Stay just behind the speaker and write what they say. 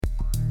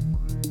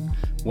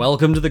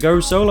Welcome to the Go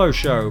Solo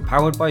Show,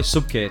 powered by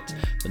Subkit,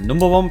 the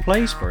number one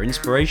place for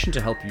inspiration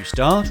to help you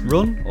start,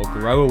 run, or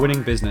grow a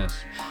winning business.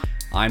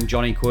 I'm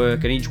Jonny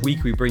Quirk, and each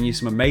week we bring you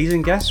some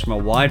amazing guests from a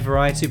wide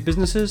variety of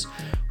businesses,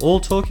 all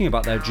talking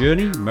about their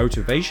journey,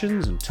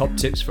 motivations, and top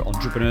tips for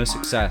entrepreneur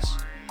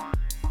success.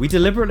 We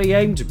deliberately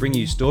aim to bring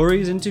you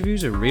stories,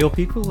 interviews of real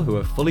people who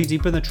are fully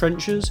deep in the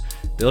trenches,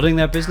 building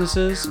their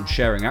businesses and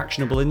sharing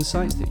actionable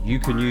insights that you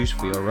can use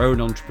for your own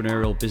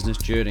entrepreneurial business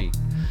journey.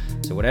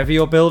 So whatever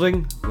you're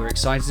building, we're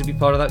excited to be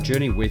part of that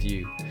journey with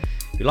you.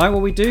 If you like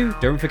what we do,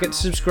 don't forget to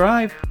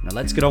subscribe. Now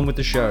let's get on with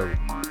the show.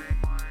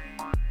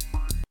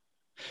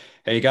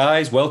 Hey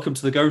guys, welcome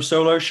to the Go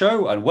Solo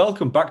Show and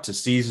welcome back to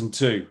Season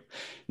 2.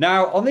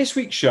 Now, on this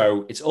week's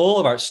show, it's all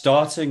about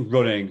starting,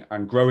 running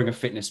and growing a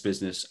fitness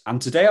business.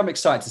 And today I'm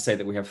excited to say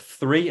that we have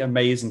three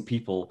amazing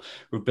people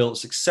who've built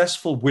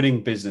successful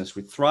winning business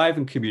with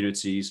thriving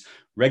communities,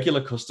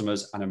 regular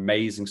customers and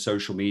amazing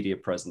social media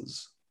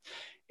presence.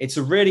 It's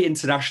a really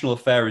international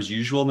affair as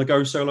usual on the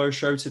Go Solo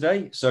Show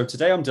today. So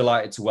today I'm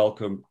delighted to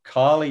welcome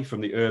Carly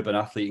from the Urban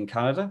Athlete in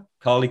Canada.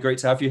 Carly, great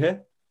to have you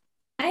here.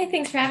 Hi,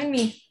 thanks for having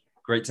me.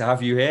 Great to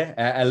have you here.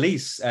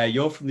 Elise,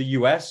 you're from the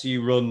US.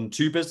 You run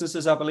two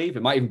businesses, I believe.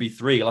 It might even be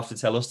three. You'll have to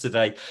tell us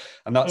today.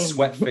 And that's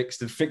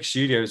SweatFixx and SweatFixx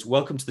Studios.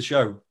 Welcome to the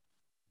show.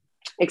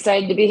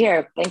 Excited to be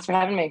here. Thanks for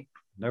having me.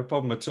 No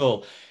problem at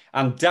all.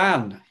 And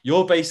Dan,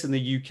 you're based in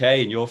the UK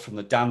and you're from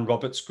the Dan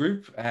Roberts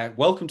Group.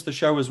 Welcome to the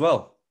show as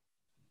well.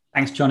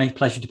 Thanks, Jonny.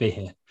 Pleasure to be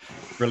here.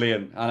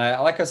 Brilliant.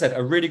 And like I said,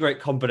 a really great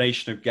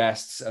combination of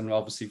guests. And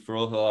obviously for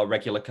all our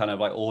regular kind of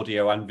like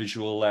audio and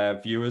visual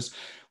viewers,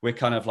 we're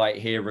kind of like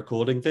here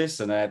recording this.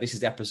 And this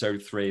is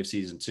episode 3 of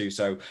season 2.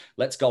 So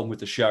let's get on with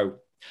the show.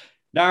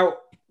 Now,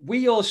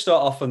 we all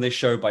start off on this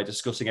show by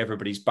discussing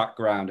everybody's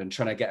background and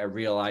trying to get a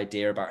real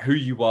idea about who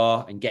you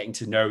are and getting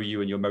to know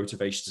you and your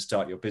motivation to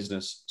start your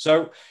business.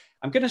 So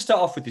I'm going to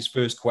start off with this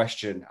first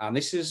question. And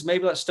this is,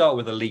 maybe let's start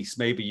with Elise.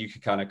 Maybe you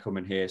could kind of come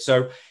in here.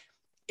 So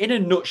in a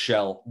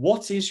nutshell,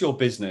 what is your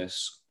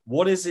business?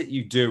 What is it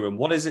you do? And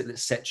what is it that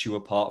sets you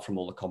apart from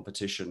all the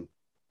competition?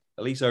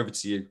 Elise, over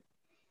to you.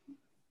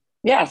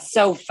 Yeah,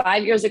 so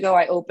 5 years ago,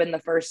 I opened the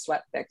first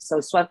SweatFixx. So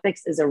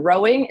SweatFixx is a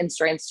rowing and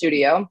strength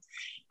studio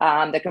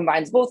that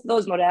combines both of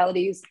those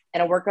modalities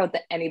and a workout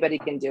that anybody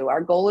can do.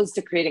 Our goal is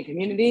to create a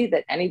community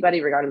that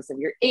anybody, regardless of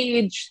your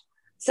age,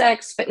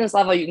 sex, fitness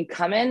level, you can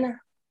come in,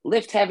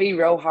 lift heavy,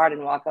 row hard,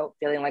 and walk out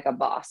feeling like a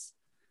boss.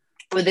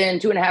 Within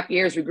 2.5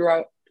 years,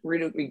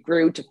 we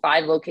grew to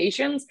 5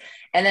 locations.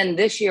 And then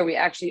this year, we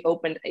actually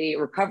opened a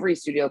recovery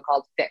studio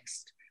called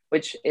Fixed,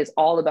 which is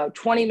all about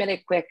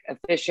 20-minute, quick,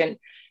 efficient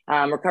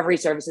recovery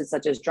services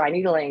such as dry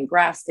needling,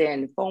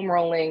 Graston, foam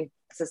rolling,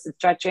 assisted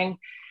stretching,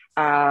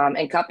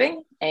 and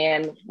cupping.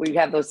 And we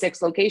have those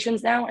 6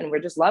 locations now, and we're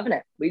just loving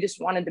it. We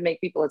just wanted to make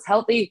people as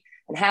healthy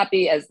and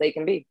happy as they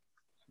can be.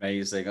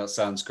 Amazing. That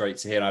sounds great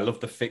to hear. And I love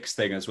the fix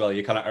thing as well.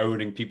 You're kind of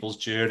owning people's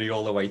journey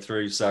all the way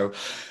through. So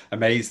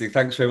amazing.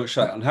 Thanks very much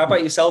for that. And how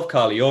about yourself,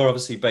 Carly? You're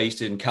obviously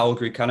based in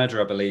Calgary, Canada,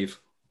 I believe.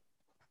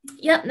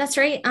 Yep, that's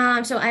right.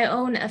 So I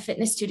own a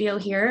fitness studio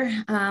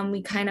here.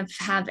 We kind of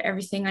have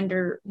everything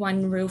under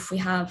one roof. We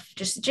have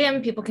just a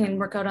gym. People can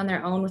work out on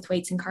their own with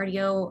weights and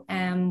cardio.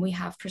 We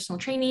have personal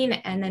training.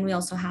 And then we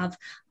also have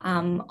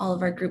all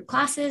of our group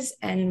classes.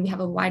 And we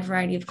have a wide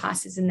variety of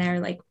classes in there,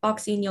 like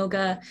boxing,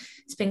 yoga,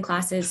 spin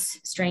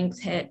classes,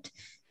 strength, HIIT.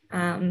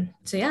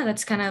 So yeah,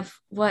 that's kind of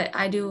what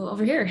I do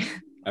over here.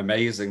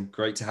 Amazing.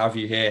 Great to have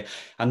you here.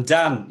 And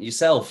Dan,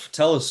 yourself,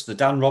 tell us, the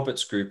Dan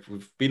Roberts Group,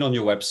 we've been on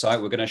your website.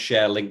 We're going to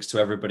share links to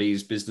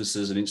everybody's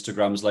businesses and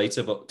Instagrams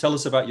later, but tell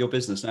us about your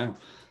business now.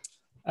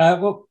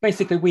 Well,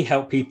 basically, we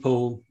help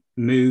people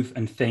move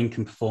and think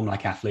and perform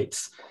like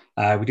athletes.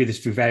 We do this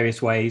through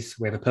various ways.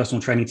 We have a personal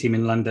training team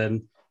in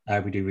London.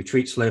 We do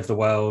retreats all over the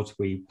world.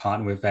 We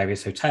partner with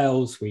various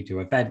hotels. We do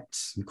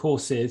events and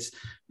courses.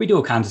 We do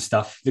all kinds of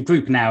stuff. The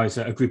group now is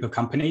a group of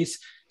companies.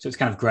 So it's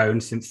kind of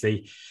grown since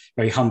the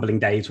very humbling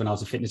days when I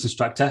was a fitness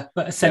instructor.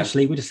 But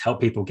essentially, we just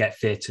help people get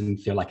fit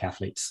and feel like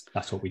athletes.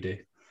 That's what we do.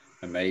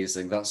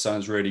 Amazing. That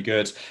sounds really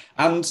good.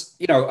 And,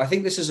 you know, I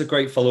think this is a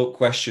great follow-up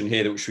question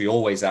here, which we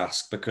always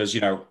ask, because,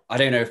 you know, I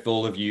don't know if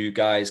all of you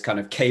guys kind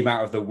of came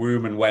out of the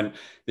womb and went,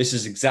 this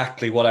is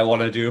exactly what I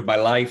want to do with my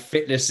life.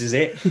 Fitness is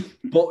it.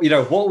 But, you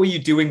know, what were you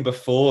doing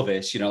before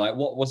this? You know, like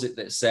what was it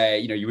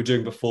that, you know, you were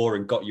doing before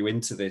and got you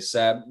into this?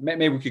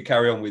 Maybe we could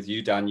carry on with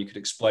you, Dan. You could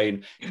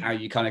explain how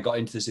you kind of got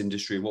into this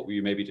industry. What were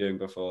you maybe doing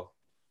before?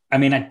 I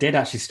mean, I did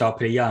actually start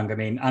pretty young. I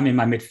mean, I'm in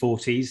my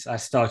mid-40s. I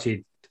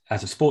started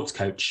as a sports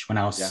coach when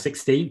I was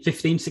 16.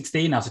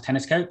 I was a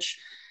tennis coach.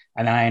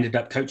 And then I ended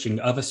up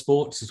coaching other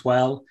sports as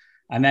well.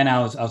 And then I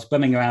was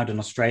bumming around in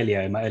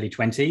Australia in my early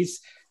 20s.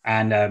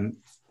 And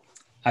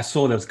I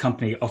saw there was a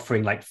company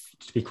offering like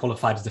to be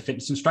qualified as a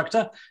fitness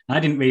instructor. And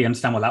I didn't really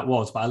understand what that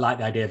was, but I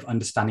liked the idea of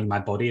understanding my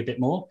body a bit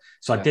more.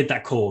 So I did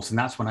that course. And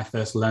that's when I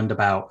first learned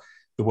about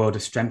the world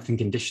of strength and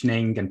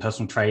conditioning and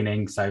personal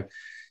training. So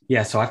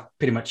yeah, so I've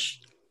pretty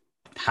much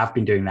have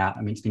been doing that.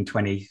 I mean, it's been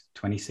 20,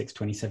 26,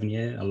 27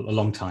 years, a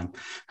long time.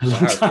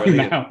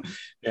 Brilliant. Now.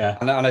 Yeah.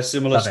 And a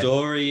similar Love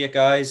story,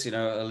 guys,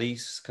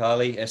 Elise,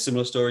 Carly, a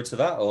similar story to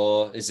that?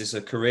 Or is this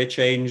a career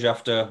change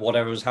after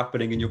whatever was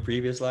happening in your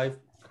previous life?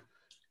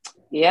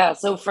 Yeah.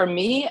 So for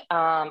me,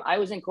 I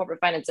was in corporate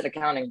finance and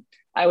accounting.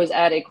 I was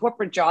at a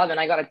corporate job and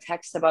I got a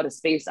text about a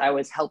space I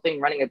was helping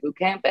running a boot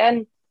camp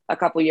in a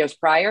couple years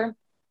prior.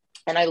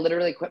 And I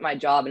literally quit my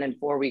job and in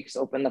 4 weeks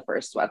opened the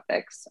first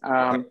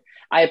SweatFixx.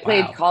 I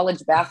played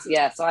college basketball.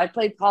 Yeah. So I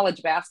played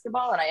college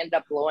basketball and I ended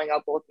up blowing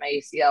out both my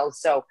ACLs.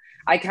 So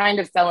I kind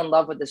of fell in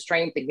love with the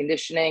strength and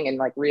conditioning and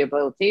like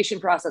rehabilitation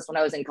process when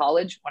I was in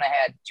college, when I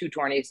had 2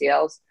 torn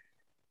ACLs.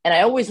 And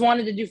I always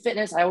wanted to do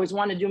fitness. I always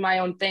wanted to do my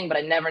own thing, but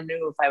I never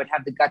knew if I would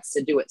have the guts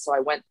to do it. So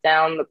I went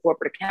down the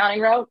corporate accounting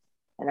route.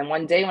 And then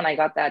one day when I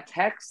got that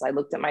text, I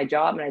looked at my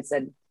job and I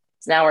said,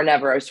 it's now or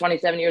never. I was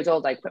 27 years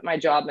old. I quit my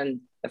job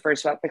and the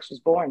first SweatFixx was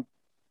born.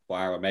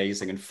 Wow,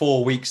 amazing. And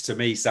 4 weeks to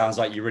me sounds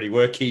like you're really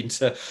working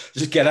to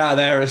just get out of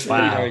there.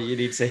 Wow. You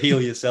need to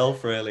heal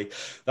yourself, really.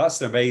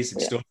 That's an amazing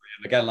story.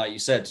 And again, like you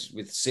said,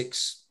 with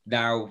 6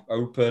 now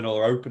open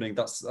or opening,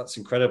 that's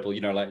incredible,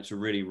 like to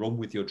really run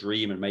with your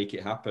dream and make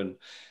it happen.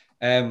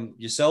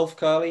 Yourself,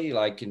 Carly,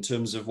 like in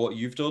terms of what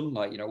you've done,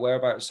 like,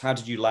 whereabouts, how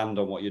did you land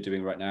on what you're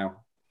doing right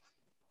now?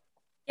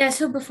 Yeah,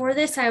 so before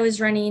this, I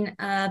was running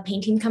a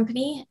painting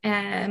company,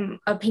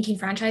 a painting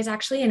franchise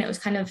actually, and it was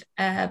kind of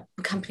a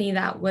company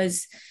that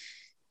was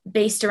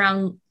based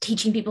around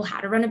teaching people how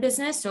to run a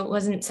business. So it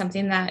wasn't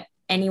something that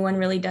anyone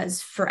really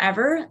does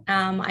forever.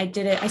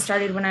 I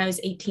started when I was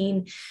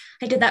 18.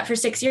 I did that for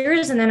 6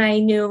 years, and then I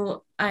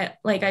knew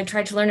I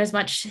tried to learn as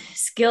much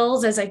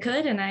skills as I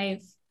could, and I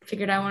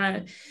figured I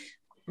want to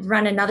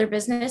run another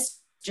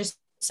business, just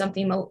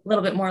something a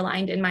little bit more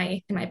aligned in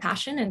my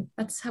passion, and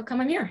that's how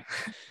come I'm here.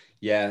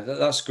 Yeah,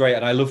 that's great.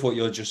 And I love what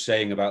you're just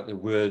saying about the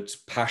word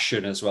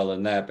passion as well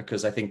in there,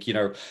 because I think,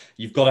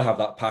 you've got to have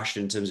that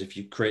passion in terms of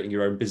you creating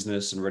your own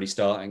business and really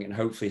starting and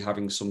hopefully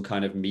having some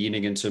kind of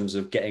meaning in terms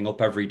of getting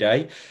up every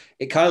day.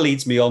 It kind of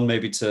leads me on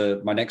maybe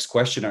to my next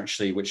question,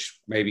 actually,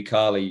 which maybe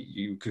Carly,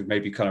 you could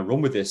maybe kind of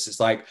run with this. It's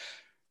like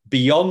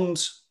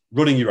beyond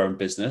running your own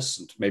business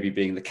and maybe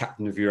being the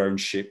captain of your own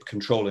ship,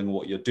 controlling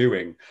what you're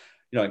doing,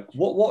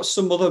 what's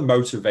some other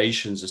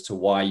motivations as to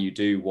why you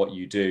do what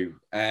you do?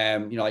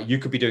 You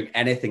could be doing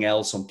anything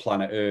else on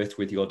planet Earth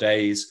with your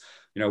days.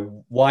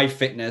 Why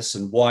fitness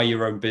and why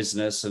your own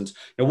business, and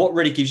what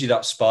really gives you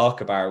that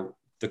spark about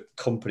the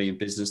company and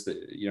business that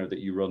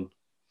you run?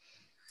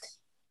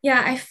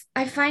 Yeah,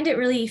 I find it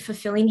really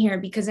fulfilling here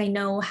because I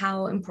know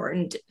how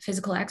important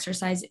physical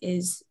exercise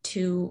is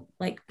to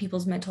like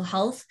people's mental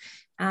health.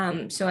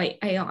 So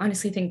I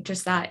honestly think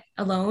just that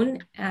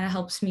alone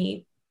helps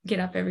me get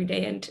up every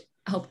day and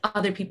help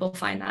other people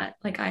find that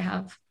like I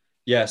have.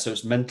 Yeah, so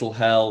it's mental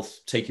health,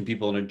 taking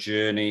people on a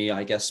journey.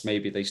 I guess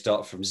maybe they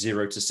start from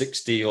 0 to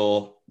 60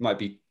 or might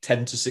be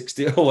 10 to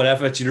 60 or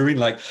whatever. Do you know what I mean?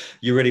 Like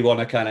you really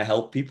want to kind of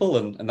help people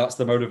and that's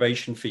the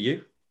motivation for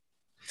you.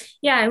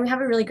 Yeah, and we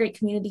have a really great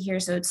community here.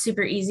 So it's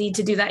super easy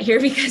to do that here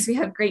because we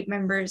have great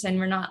members and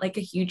we're not like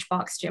a huge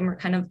box gym. We're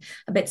kind of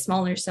a bit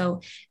smaller. So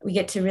we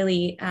get to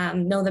really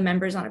know the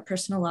members on a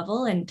personal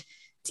level, and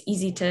it's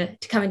easy to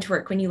come into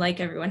work when you like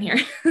everyone here.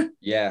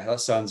 Yeah, that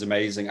sounds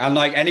amazing. And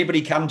like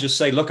anybody can just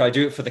say, look, I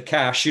do it for the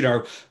cash, we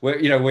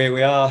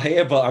are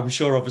here, but I'm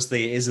sure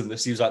obviously it isn't. There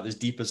seems like there's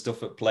deeper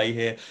stuff at play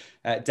here.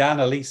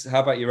 Dan, Elise, how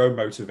about your own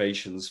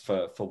motivations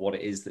for what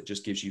it is that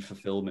just gives you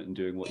fulfillment in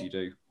doing what you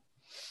do?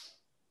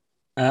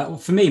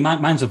 For me,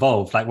 mine's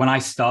evolved. Like when I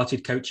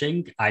started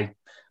coaching,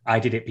 I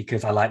did it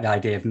because I like the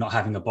idea of not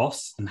having a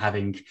boss and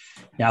having,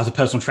 I was a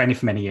personal trainer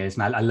for many years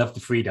and I love the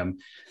freedom.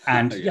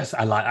 And yes,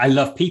 I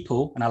love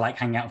people and I like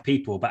hanging out with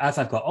people. But as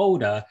I've got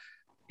older,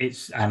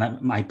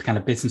 my kind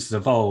of business has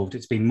evolved.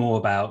 It's been more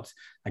about,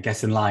 I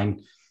guess, in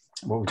line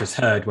what we just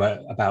heard,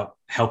 were about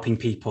helping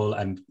people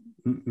and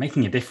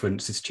making a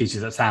difference, as cheesy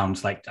as it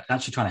sounds, like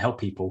actually trying to help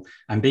people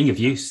and being of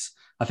use.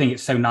 I think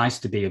it's so nice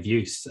to be of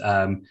use.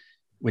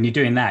 When you're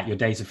doing that, your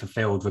days are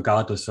fulfilled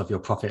regardless of your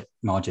profit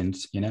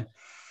margins,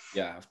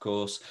 Yeah, of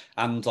course.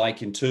 And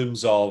like in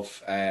terms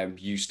of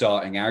you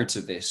starting out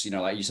of this,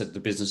 like you said, the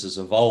business has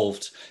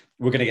evolved.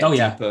 We're going to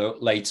get deeper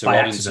later by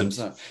on. Accident.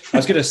 I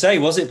was going to say,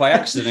 was it by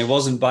accident? It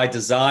wasn't by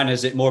design.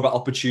 Is it more about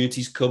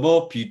opportunities come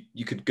up?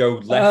 You could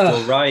go left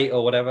or right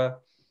or whatever.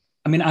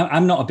 I mean,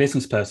 I'm not a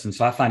business person,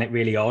 so I find it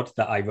really odd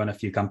that I run a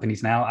few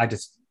companies now.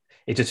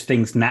 It just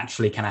things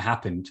naturally kind of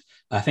happened.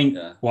 I think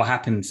what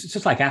happens, it's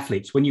just like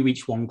athletes, when you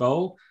reach one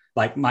goal,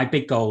 like my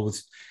big goal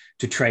was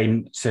to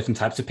train certain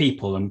types of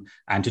people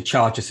and to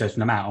charge a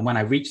certain amount. And when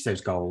I reached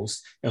those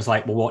goals, it was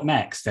like, well, what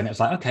next? And it was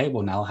like, okay,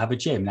 well, now I'll have a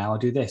gym. Now I'll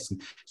do this.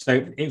 And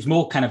so it was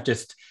more kind of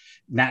just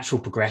natural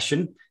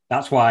progression.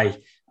 That's why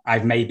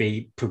I've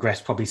maybe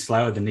progressed probably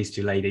slower than these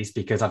two ladies,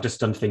 because I've just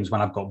done things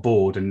when I've got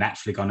bored and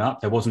naturally gone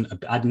up.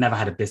 I'd never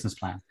had a business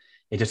plan.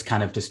 It just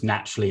kind of just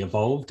naturally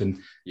evolved and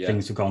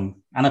things have gone,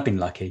 and I've been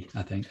lucky,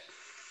 I think.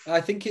 I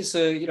think it's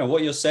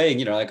what you're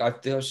saying, like I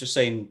was just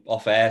saying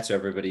off air to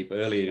everybody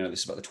earlier,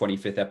 this is about the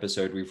 25th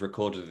episode we've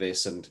recorded of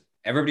this, and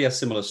everybody has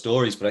similar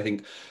stories, but I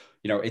think,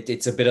 you know,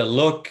 it's a bit of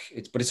luck,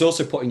 but it's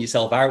also putting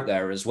yourself out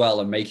there as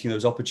well and making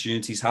those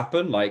opportunities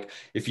happen. Like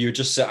if you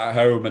just sit at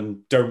home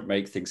and don't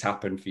make things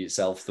happen for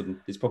yourself, then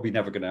it's probably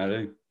never going to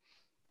do.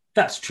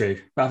 That's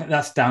true. But I think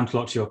that's down to a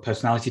lot to your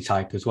personality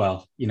type as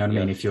well. You know what I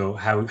mean? If you're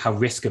how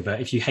risk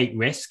averse, if you hate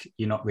risk,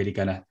 you're not really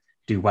going to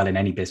do well in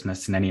any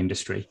business, in any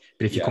industry.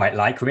 But if you quite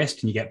like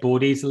risk and you get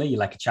bored easily, you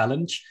like a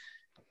challenge,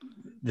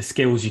 the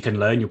skills you can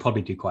learn, you'll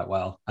probably do quite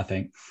well, I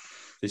think.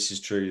 This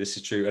is true. This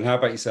is true. And how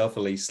about yourself,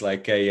 Elise?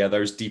 Like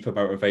those deeper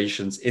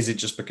motivations, is it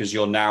just because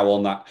you're now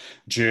on that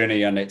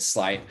journey and it's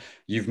like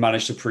you've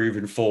managed to prove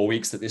in 4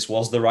 weeks that this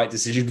was the right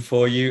decision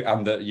for you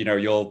and that, you know,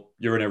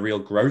 you're in a real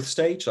growth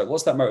stage? Like,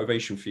 what's that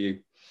motivation for you?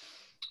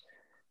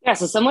 Yeah,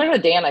 so similar to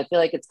Dan, I feel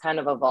like it's kind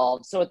of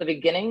evolved. So at the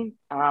beginning,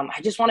 I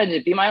just wanted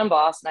to be my own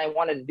boss and I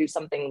wanted to do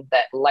something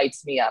that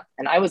lights me up.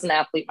 And I was an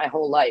athlete my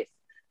whole life.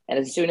 And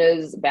as soon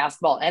as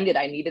basketball ended,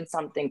 I needed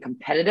something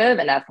competitive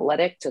and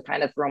athletic to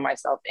kind of throw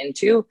myself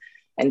into.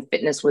 And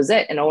fitness was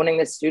it. And owning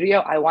this studio,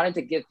 I wanted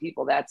to give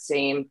people that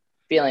same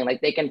feeling, like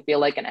they can feel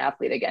like an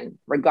athlete again,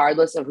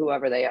 regardless of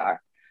whoever they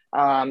are.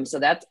 So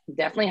that's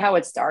definitely how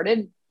it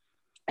started.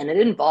 And it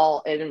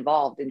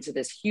evolved into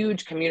this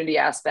huge community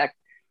aspect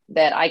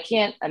that I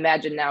can't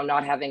imagine now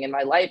not having in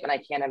my life. And I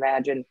can't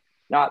imagine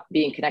not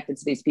being connected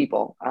to these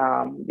people.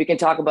 We can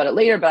talk about it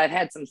later, but I've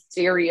had some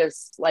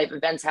serious life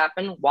events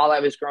happen while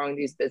I was growing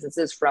these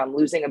businesses, from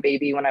losing a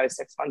baby when I was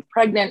 6 months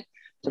pregnant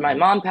to my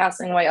mom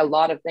passing away, a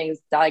lot of things,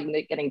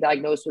 getting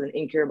diagnosed with an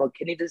incurable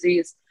kidney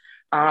disease.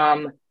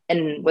 And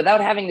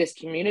without having this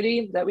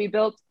community that we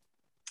built,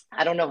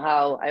 I don't know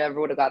how I ever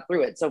would have got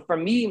through it. So for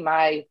me,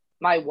 my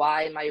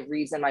why, my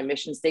reason, my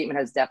mission statement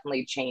has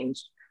definitely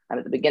changed.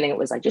 At the beginning, it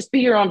was like, just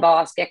be your own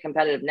boss, get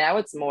competitive. Now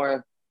it's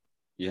more,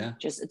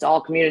 it's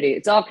all community.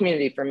 It's all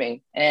community for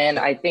me. And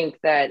I think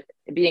that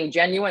being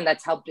genuine,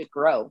 that's helped it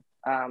grow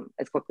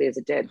as quickly as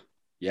it did.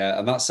 Yeah,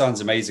 and that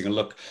sounds amazing. And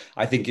look,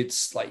 I think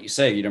it's like you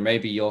say, you know,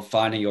 maybe you're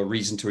finding your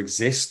reason to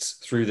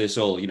exist through this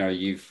all. You know,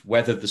 you've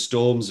weathered the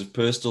storms of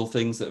personal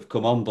things that have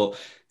come on, but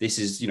this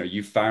is, you know,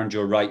 you found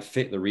your right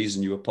fit, the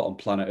reason you were put on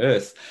planet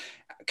Earth.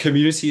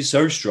 Community is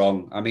so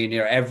strong. I mean, you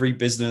know, every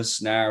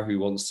business now who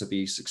wants to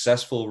be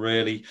successful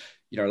really,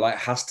 you know, like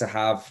has to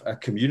have a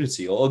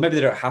community, or maybe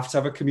they don't have to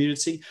have a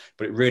community,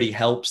 but it really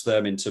helps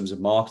them in terms of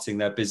marketing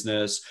their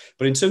business.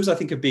 But in terms, I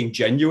think, of being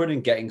genuine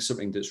and getting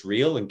something that's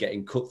real and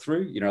getting cut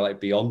through, you know, like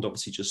beyond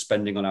obviously just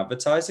spending on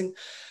advertising,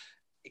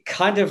 it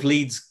kind of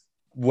leads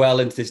well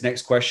into this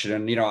next question.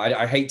 And, you know,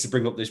 I hate to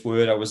bring up this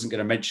word. I wasn't going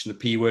to mention the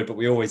P word, but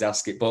we always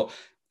ask it. But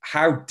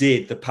how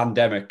did the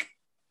pandemic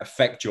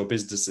affect your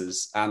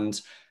businesses?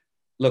 And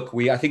look,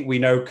 I think we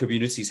know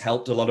communities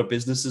helped a lot of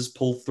businesses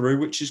pull through,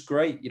 which is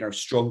great. You know,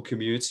 strong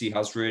community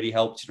has really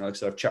helped. You know, like I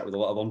said, I've chatted with a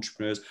lot of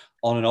entrepreneurs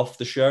on and off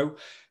the show.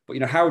 But, you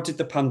know, how did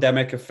the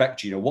pandemic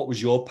affect you? You know, what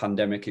was your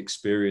pandemic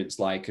experience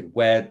like, and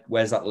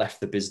where's that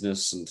left the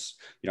business? And,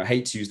 you know, I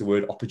hate to use the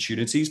word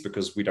opportunities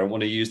because we don't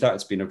want to use that.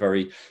 It's been a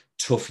very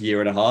tough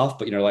year and a half,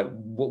 but, you know, like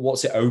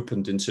what's it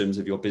opened in terms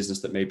of your business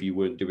that maybe you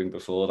weren't doing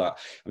before that?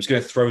 I'm just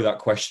going to throw that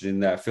question in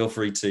there. Feel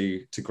free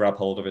to grab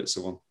hold of it,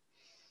 someone.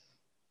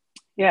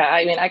 Yeah,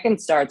 I mean, I can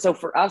start. So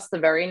for us, the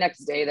very next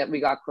day that we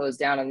got closed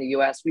down in the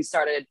US, we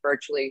started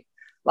virtually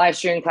live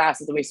streaming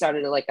classes, and we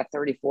started like a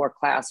 34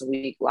 class a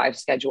week live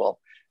schedule.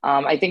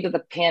 I think that the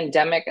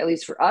pandemic, at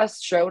least for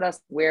us, showed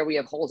us where we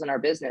have holes in our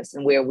business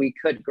and where we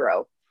could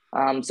grow.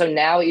 So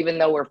now, even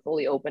though we're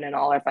fully open in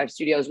all our 5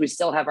 studios, we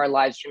still have our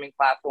live streaming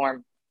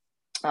platform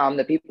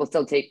that people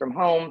still take from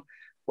home,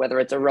 whether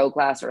it's a row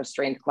class or a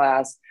strength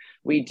class.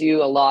 We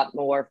do a lot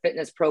more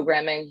fitness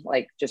programming,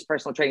 like just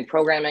personal training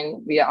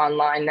programming via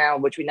online now,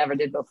 which we never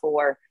did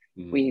before.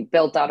 We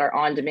built out our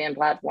on-demand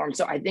platform.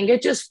 So I think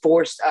it just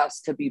forced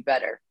us to be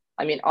better.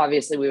 I mean,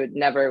 obviously we would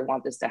never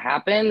want this to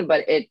happen,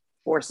 but it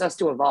forced us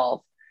to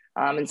evolve.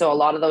 And so a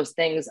lot of those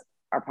things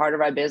are part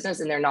of our business,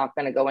 and they're not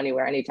going to go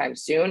anywhere anytime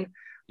soon.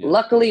 Yeah.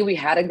 Luckily, we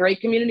had a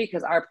great community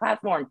because our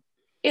platform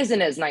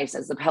isn't as nice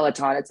as the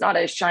Peloton. It's not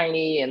as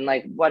shiny and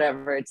like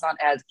whatever. It's not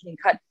as clean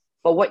cut.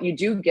 But what you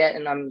do get,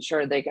 and I'm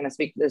sure they're going to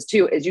speak to this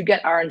too, is you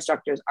get our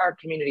instructors, our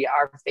community,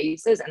 our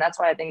faces. And that's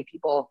why I think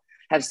people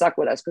have stuck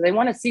with us, because they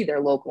want to see their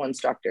local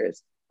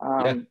instructors.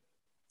 And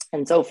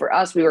so for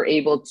us, we were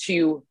able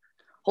to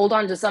hold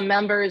on to some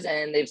members,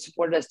 and they've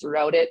supported us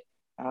throughout it.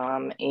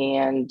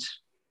 And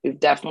we've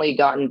definitely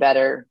gotten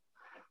better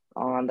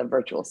on the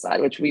virtual side,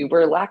 which we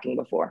were lacking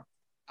before.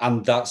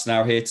 And that's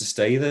now here to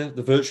stay, the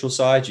virtual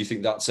side. Do you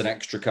think that's an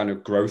extra kind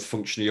of growth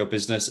function of your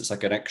business? It's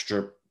like an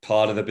extra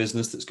part of the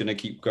business that's going to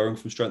keep going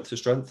from strength to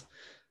strength?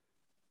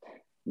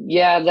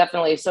 Yeah,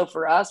 definitely. So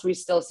for us, we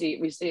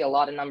see a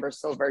lot of numbers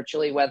still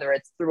virtually, whether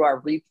it's through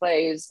our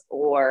replays,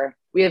 or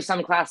we have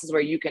some classes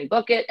where you can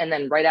book it, and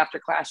then right after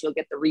class, you'll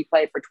get the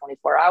replay for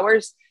 24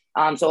 hours.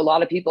 So a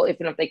lot of people,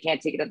 even if they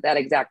can't take it at that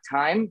exact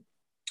time,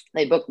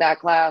 they book that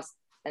class,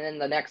 and then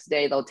the next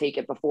day they'll take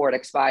it before it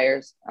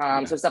expires.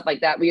 So stuff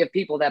like that. We have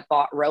people that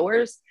bought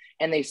rowers,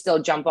 and they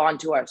still jump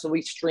onto so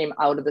we stream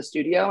out of the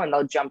studio, and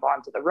they'll jump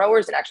onto the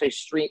rowers and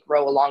actually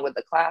row along with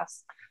the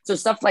class. So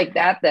stuff like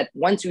that, that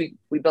once we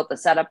built the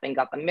setup and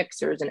got the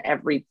mixers and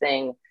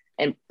everything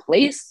in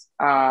place,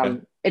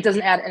 it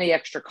doesn't add any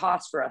extra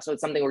cost for us. So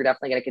it's something we're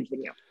definitely going to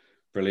continue.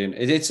 Brilliant.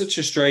 It's such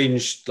a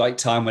strange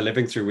time we're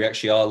living through. We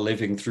actually are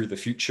living through the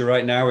future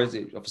right now.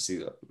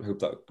 Obviously, I hope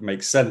that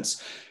makes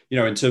sense.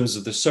 In terms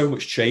of there's so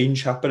much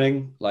change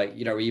happening,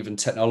 even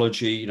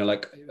technology,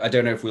 I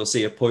don't know if we'll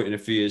see a point in a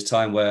few years'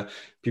 time where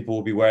people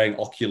will be wearing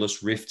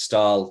Oculus Rift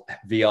style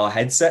VR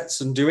headsets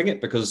and doing it,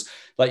 because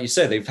like you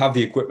said, they have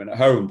the equipment at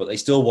home, but they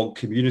still want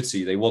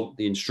community. They want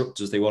the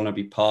instructors. They want to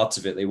be part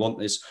of it. They want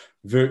this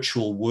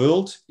virtual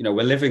world.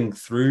 We're living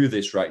through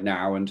this right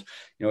now. And,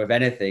 if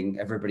anything,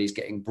 everybody's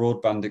getting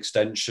broadband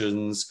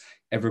extensions.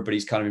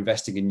 Everybody's kind of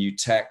investing in new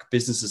tech.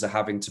 Businesses are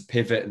having to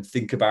pivot and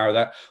think about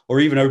that, or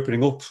even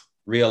opening up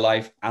real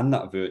life and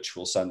that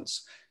virtual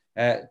sense.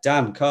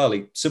 Dan,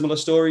 Carly, similar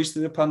stories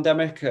through the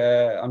pandemic?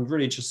 I'm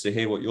really interested to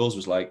hear what yours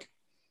was like.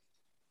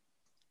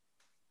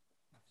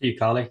 You,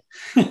 Carly.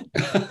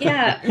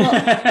 Yeah, well,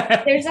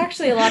 there's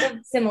actually a lot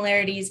of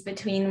similarities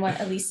between what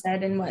Elise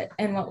said and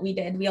what we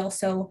did. We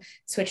also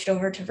switched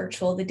over to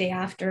virtual the day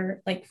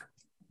after,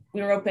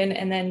 we were open,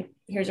 and then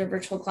here's our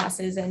virtual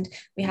classes, and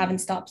we haven't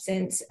stopped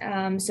since.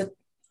 So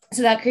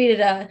that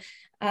created a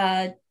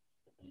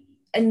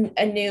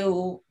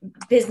new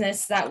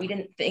business that we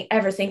didn't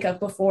ever think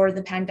of before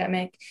the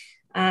pandemic.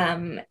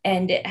 And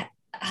it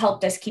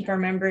helped us keep our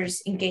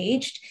members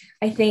engaged.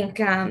 I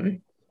think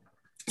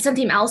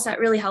something else that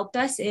really helped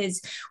us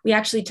is we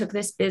actually took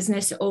this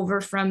business over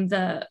from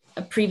the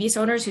previous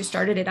owners who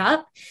started it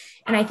up.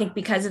 And I think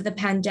because of the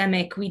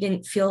pandemic, we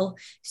didn't feel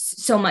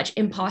so much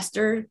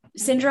imposter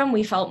syndrome.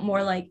 We felt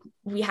more like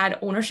we had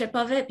ownership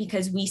of it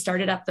because we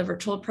started up the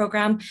virtual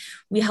program.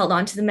 We held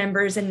on to the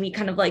members, and we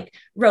kind of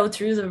rode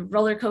through the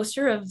roller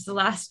coaster of the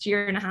last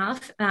year and a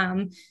half.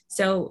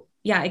 So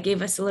yeah, it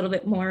gave us a little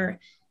bit more,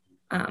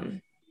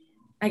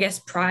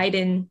 pride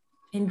in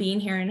being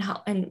here and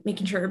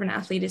making sure Urban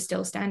Athletes is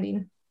still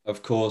standing.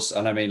 Of course.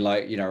 And I mean,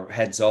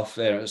 hats off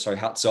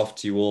to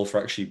you all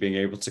for actually being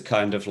able to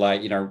kind of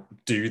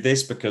do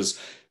this, because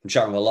I'm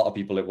chatting with a lot of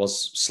people, it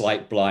was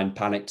slight blind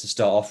panic to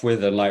start off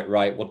with, and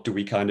right, what do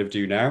we kind of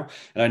do now?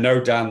 And I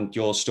know, Dan,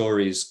 your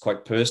story is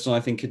quite personal,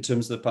 I think, in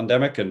terms of the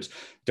pandemic, and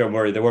don't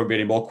worry, there won't be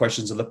any more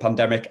questions of the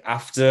pandemic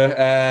after,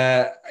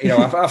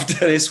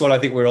 after this one. I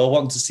think we're all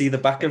wanting to see the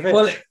back of it.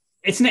 Well,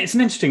 it's an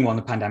interesting one,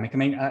 the pandemic. I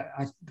mean,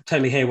 I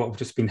totally hear what we've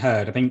just been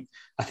heard.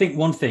 I think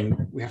one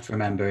thing we have to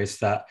remember is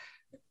that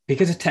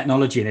because of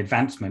technology and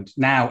advancement,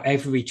 now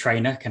every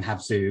trainer can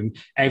have Zoom,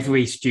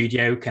 every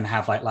studio can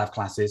have live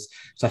classes.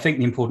 So I think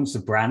the importance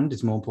of brand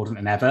is more important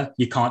than ever.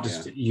 You can't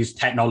just use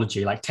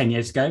technology. 10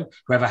 years ago,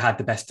 whoever had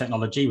the best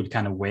technology would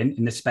kind of win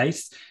in this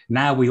space.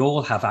 Now we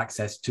all have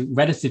access to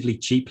relatively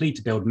cheaply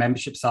to build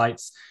membership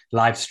sites,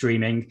 live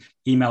streaming,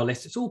 email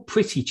lists. It's all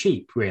pretty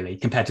cheap, really,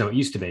 compared to what it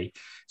used to be.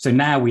 So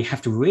now we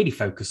have to really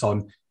focus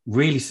on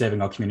really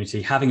serving our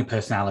community, having a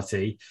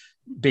personality,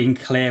 being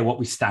clear what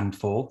we stand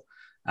for.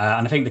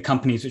 And I think the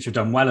companies which have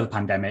done well in the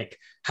pandemic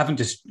haven't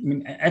just,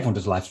 everyone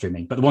does live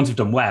streaming, but the ones who've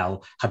done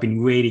well have been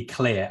really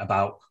clear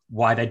about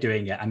why they're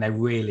doing it. And they're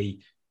really,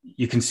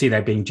 you can see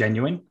they're being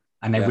genuine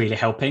and they're really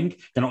helping.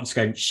 They're not just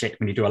going shit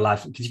when you do a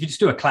live, because if you just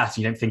do a class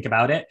and you don't think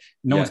about it,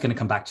 no one's going to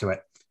come back to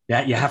it.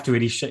 Yeah, you have to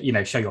really show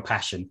your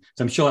passion.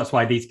 So I'm sure that's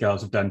why these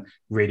girls have done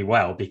really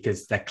well,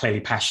 because they're clearly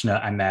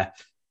passionate and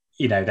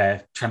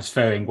they're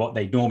transferring what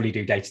they normally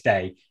do day to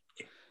day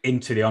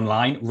into the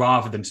online,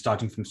 rather than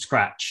starting from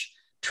scratch,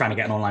 trying to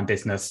get an online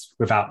business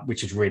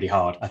which is really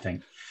hard, I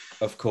think.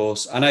 Of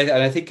course. And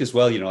I think as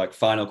well,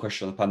 final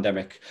question on the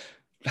pandemic,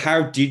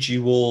 how did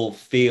you all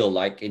feel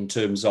in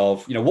terms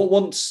of,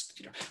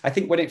 I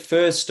think when it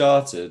first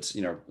started,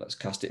 let's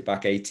cast it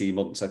back 18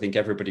 months, I think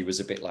everybody was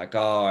a bit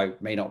I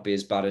may not be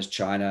as bad as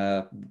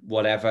China,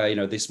 whatever,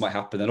 this might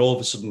happen. And all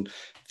of a sudden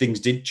things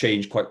did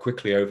change quite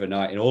quickly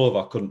overnight in all of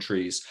our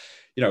countries.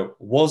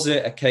 Was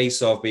it a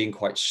case of being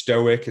quite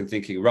stoic and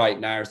thinking, right,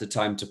 now is the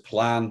time to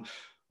plan?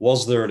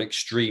 Was there an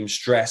extreme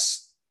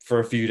stress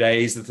for a few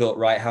days that thought,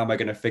 right, how am I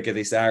going to figure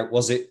this out?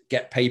 Was it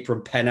get paper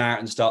and pen out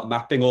and start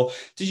mapping? Or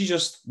did you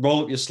just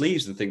roll up your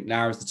sleeves and think,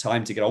 now is the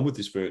time to get on with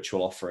this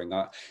virtual offering?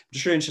 I'm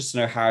just really interested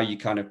to know how you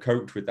kind of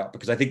coped with that,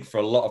 because I think for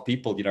a lot of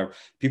people,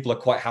 people are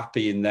quite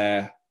happy in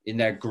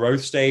their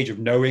growth stage of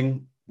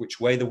knowing which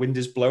way the wind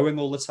is blowing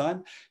all the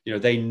time.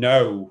 They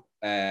know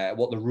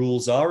what the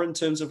rules are in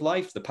terms of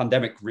life. The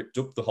pandemic ripped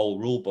up the whole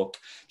rule book.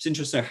 It's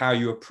interesting how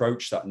you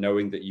approach that,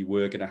 knowing that you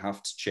were going to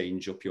have to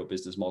change up your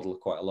business model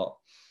quite a lot.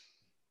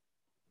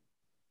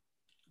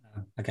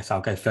 I guess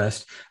I'll go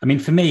first. I mean,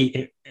 for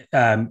me,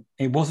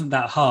 it wasn't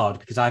that hard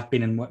because I've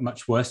been in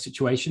much worse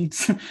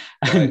situations,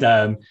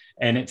 and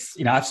it's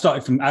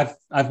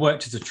I've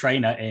worked as a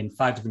trainer in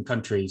 5 different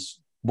countries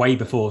way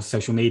before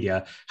social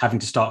media, having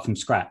to start from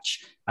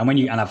scratch.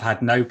 And I've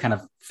had no kind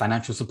of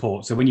financial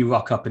support. So when you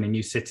rock up in a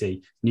new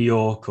city, New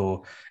York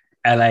or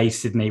LA,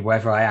 Sydney,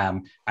 wherever I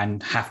am,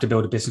 and have to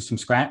build a business from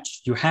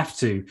scratch, you have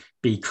to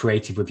be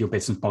creative with your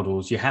business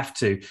models. You have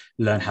to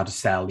learn how to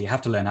sell. You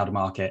have to learn how to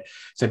market.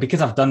 So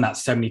because I've done that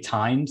so many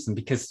times, and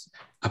because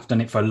I've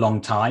done it for a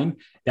long time.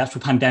 The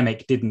actual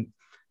pandemic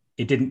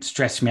didn't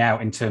stress me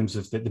out in terms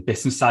of the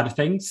business side of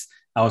things.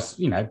 I was,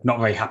 not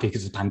very happy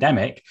because of the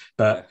pandemic,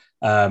 but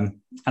and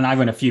I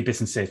run a few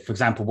businesses. For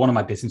example, one of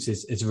my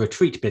businesses is a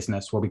retreat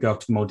business where we go up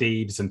to the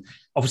Maldives, and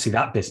obviously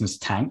that business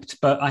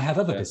tanked, but I have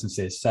other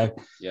businesses. So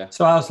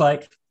I was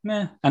like,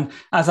 meh. And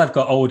as I've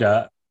got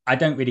older, I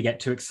don't really get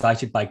too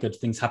excited by good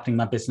things happening in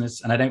my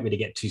business, and I don't really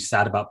get too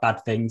sad about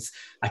bad things.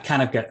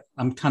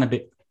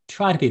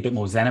 try to be a bit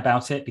more zen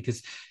about it,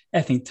 because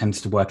everything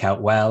tends to work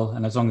out well.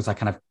 And as long as I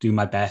kind of do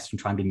my best and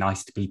try and be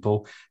nice to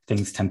people,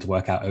 things tend to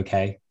work out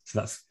okay.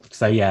 That's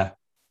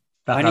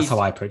how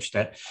I approached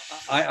it.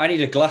 I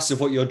need a glass of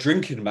what you're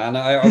drinking, man.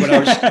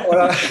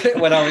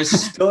 When I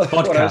was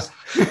vodka.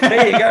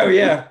 There you go.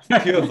 Yeah.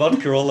 Pure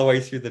vodka all the way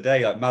through the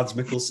day, like Mads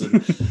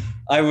Mikkelsen.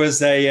 I was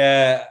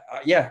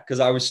because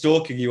I was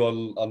stalking you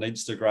on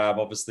Instagram,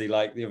 obviously,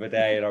 like the other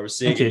day, and I was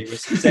seeing you were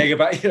saying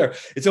about,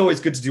 it's always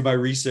good to do my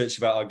research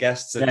about our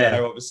guests. And I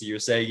know obviously you were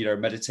saying,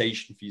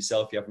 meditation for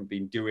yourself, you haven't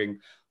been doing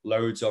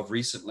loads of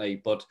recently,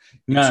 but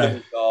in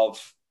terms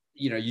of,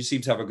 you seem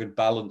to have a good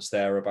balance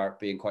there about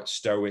being quite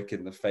stoic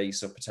in the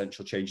face of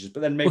potential changes. But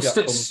then maybe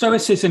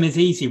stoicism is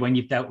easy when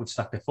you've dealt with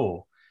stuff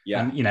before.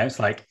 Yeah. And, it's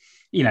like,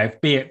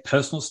 be it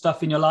personal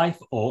stuff in your life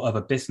or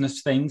other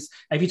business things,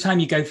 every time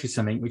you go through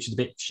something which is a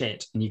bit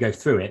shit and you go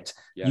through it,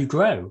 you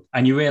grow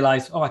and you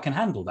realize, I can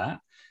handle that.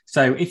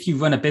 So if you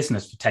run a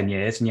business for 10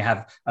 years and you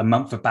have a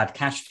month of bad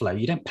cash flow,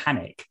 you don't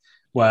panic.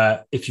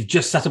 Where if you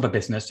just set up a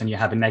business and you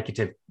have a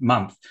negative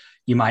month,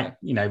 you might,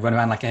 run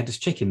around like a headless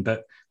chicken.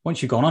 But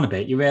once you've gone on a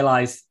bit, you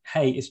realize,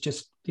 hey, it's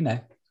just,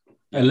 a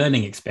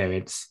learning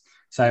experience.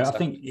 So exactly.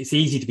 I think it's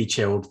easy to be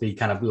chilled the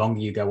kind of longer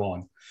you go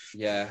on.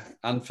 Yeah.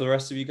 And for the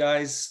rest of you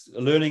guys, a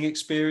learning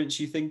experience,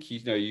 you think, you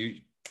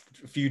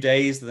a few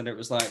days, and then it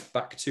was like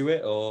back to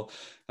it? Or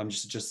I'm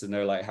just to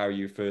know like how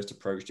you first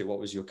approached it. What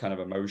was your kind of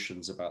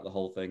emotions about the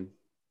whole thing?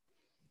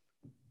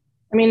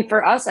 I mean,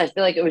 for us, I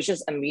feel like it was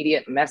just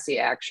immediate messy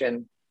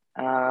action.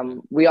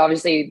 We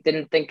obviously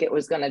didn't think it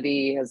was going to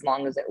be as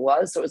long as it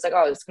was. So it was like,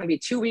 it's going to be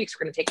 2 weeks.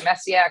 We're going to take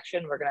messy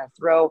action. We're going to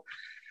throw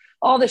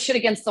all the shit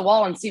against the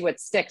wall and see what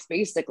sticks,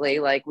 basically.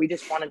 Like, we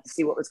just wanted to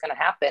see what was going to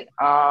happen.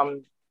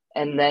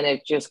 And then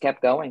it just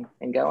kept going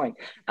and going.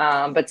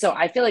 But so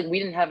I feel like we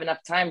didn't have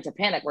enough time to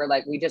panic. We're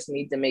like, we just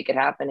need to make it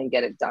happen and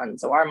get it done.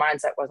 So our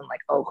mindset wasn't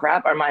like, oh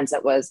crap. Our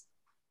mindset was,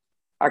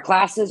 our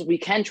classes, we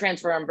can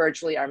transfer them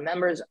virtually. Our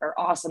members are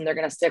awesome. They're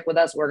going to stick with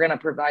us. We're going to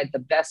provide the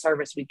best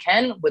service we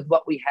can with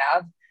what we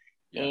have,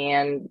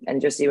 and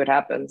just see what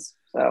happens.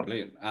 So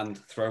brilliant. And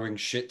throwing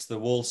shit to the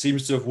wall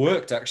seems to have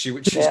worked, actually,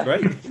 which is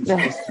great.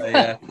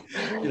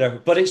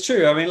 But it's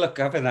true. I mean, look,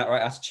 having that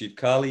right attitude.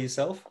 Carly,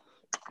 yourself?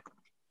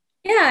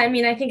 Yeah, I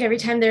mean, I think every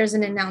time there's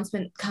an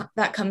announcement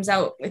that comes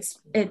out,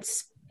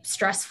 it's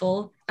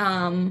stressful.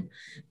 But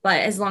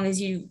as long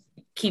as you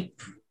keep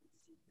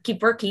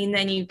working,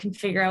 then you can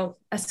figure out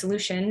a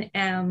solution.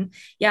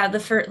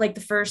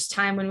 The first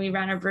time when we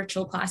ran our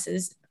virtual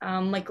classes,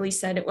 like Elise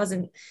said, it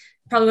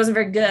probably wasn't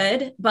very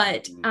good,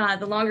 but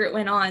the longer it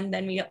went on,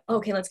 then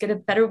let's get a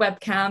better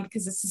webcam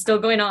because this is still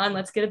going on.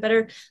 Let's get a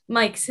better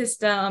mic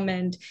system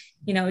and,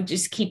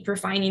 just keep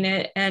refining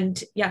it.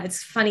 And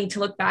it's funny to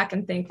look back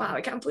and think, wow,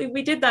 I can't believe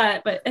we did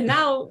that. And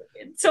now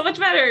it's so much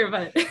better.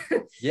 But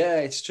yeah,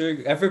 it's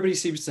true. Everybody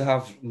seems to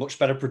have much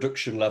better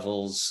production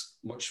levels,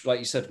 much, like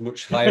you said,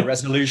 much higher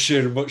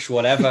resolution, much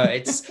whatever.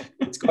 It's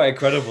quite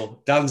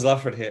incredible. Dan's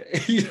laughing here.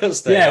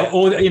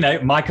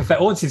 Microphone.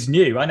 All this is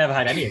new. I never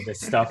had any of this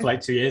stuff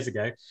like 2 years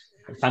ago.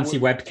 Fancy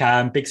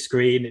webcam, big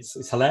screen.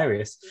 It's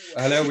hilarious.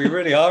 I know we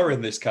really are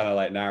in this kind of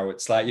like now.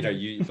 It's like,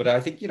 but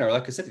I think,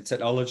 like I said, the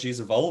technology is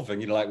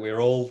evolving, like we're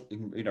all,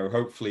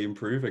 hopefully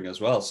improving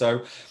as well.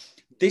 So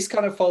this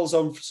kind of falls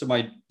on to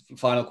my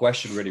final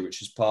question, really,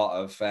 which is part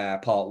of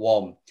part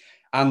one.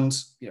 And,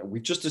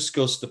 we've just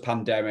discussed the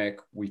pandemic.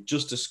 We've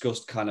just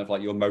discussed kind of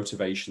like your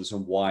motivations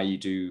and why you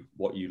do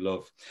what you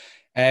love.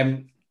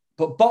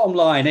 But bottom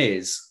line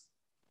is,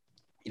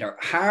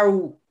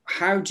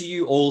 how do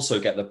you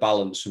also get the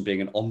balance from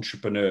being an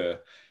entrepreneur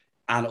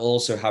and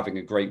also having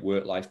a great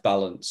work-life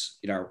balance?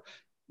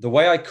 The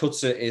way I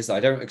cut it is I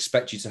don't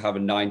expect you to have a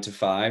 9 to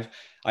 5.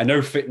 I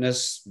know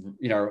fitness,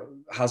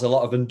 has a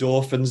lot of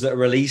endorphins that are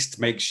released,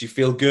 makes you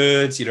feel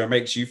good,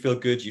 makes you feel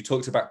good. You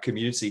talked about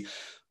community,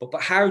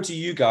 but how do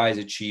you guys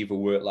achieve a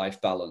work-life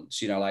balance?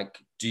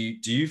 Do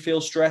you feel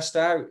stressed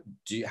out?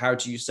 How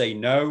do you say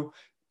no?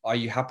 Are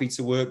you happy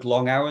to work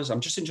long hours?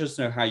 I'm just interested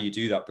to know how you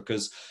do that,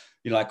 because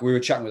like we were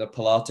chatting with a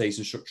Pilates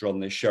instructor on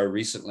this show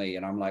recently,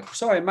 and I'm like,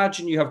 so I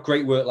imagine you have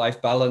great work-life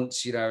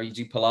balance. You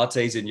do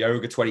Pilates and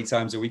yoga 20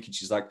 times a week. And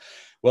she's like,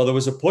 well, there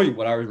was a point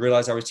when I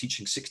realized I was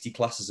teaching 60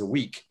 classes a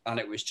week, and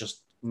it was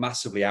just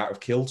massively out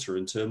of kilter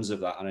in terms of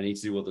that. And I need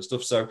to do other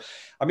stuff. So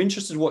I'm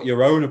interested in what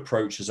your own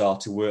approaches are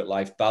to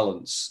work-life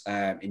balance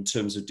in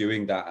terms of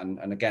doing that.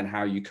 And again,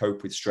 how you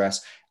cope with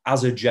stress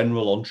as a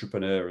general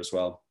entrepreneur as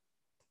well.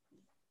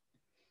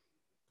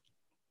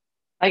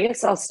 I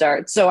guess I'll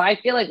start. So I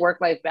feel like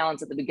work-life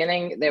balance at the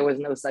beginning, there was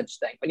no such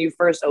thing. When you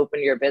first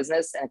open your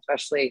business, and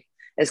especially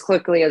as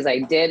quickly as I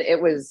did.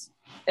 It was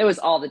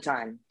all the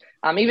time.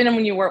 Even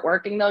when you weren't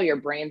working though, your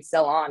brain's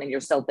still on and you're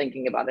still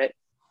thinking about it.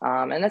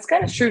 And that's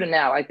kind of true to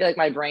now. I feel like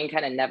my brain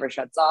kind of never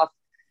shuts off.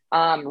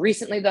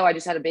 Recently though, I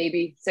just had a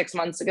baby 6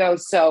 months ago.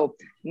 So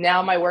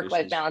now my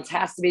work-life balance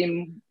has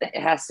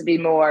to be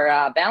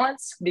more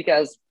balanced,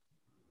 because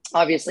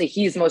obviously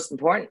he's most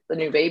important, the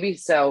new baby.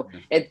 So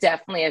it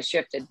definitely has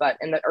shifted. But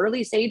in the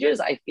early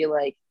stages, I feel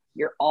like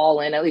you're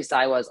all in. At least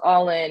I was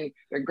all in.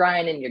 You're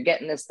grinding, you're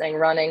getting this thing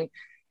running.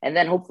 And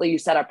then hopefully you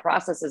set up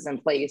processes in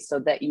place so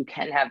that you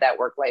can have that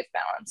work-life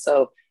balance.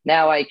 So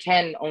now I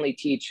can only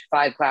teach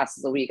 5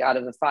 classes a week out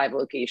of the 5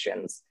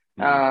 locations,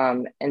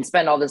 and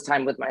spend all this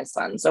time with my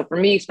son. So for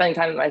me, spending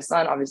time with my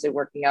son, obviously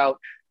working out,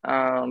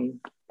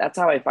 that's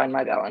how I find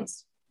my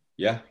balance.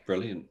 Yeah,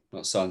 brilliant.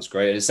 That sounds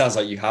great. And it sounds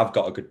like you have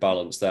got a good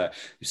balance there.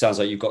 It sounds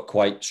like you've got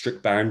quite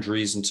strict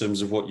boundaries in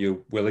terms of what you're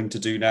willing to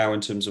do now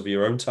in terms of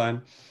your own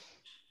time.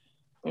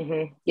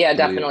 Mm-hmm. Yeah,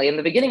 definitely. In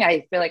the beginning,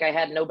 I feel like I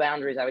had no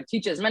boundaries. I would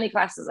teach as many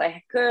classes as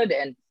I could,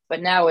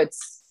 but now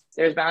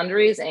there's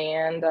boundaries,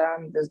 and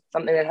there's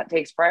something that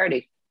takes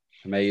priority.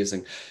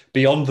 Amazing.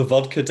 Beyond the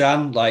vodka,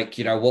 Dan, like,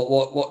 you know,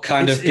 what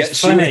kind of gets it's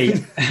funny.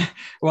 you?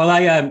 Well,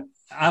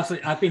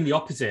 I've been the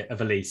opposite of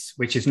Elise,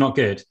 which is not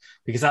good,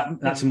 because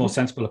that's a more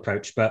sensible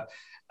approach. But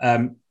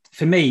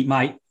for me,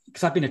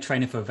 because I've been a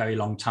trainer for a very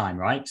long time,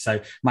 right?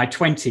 So my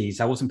 20s,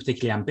 I wasn't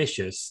particularly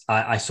ambitious.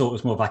 I saw it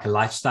was more of like a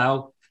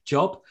lifestyle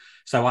job.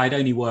 So I'd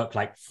only work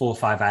like 4 or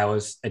 5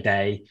 hours a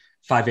day,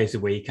 5 days a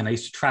week. And I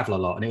used to travel a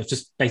lot. And it was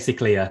just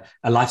basically a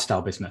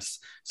lifestyle business.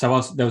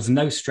 So there was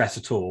no stress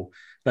at all.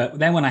 But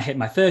then when I hit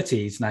my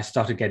 30s and I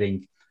started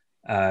getting,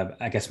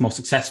 I guess, more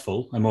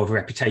successful and more of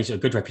a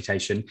good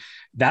reputation,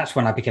 that's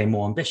when I became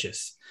more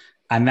ambitious.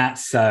 And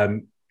that's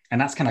kind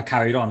of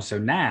carried on. So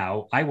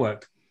now I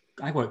work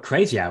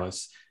crazy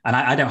hours, and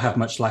I don't have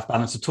much life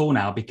balance at all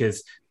now,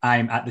 because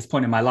I'm at this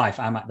point in my life,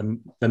 I'm at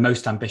the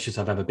most ambitious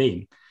I've ever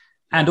been.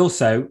 And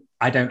also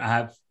I don't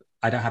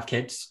have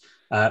kids.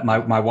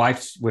 My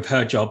wife's, with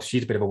her job,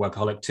 she's a bit of a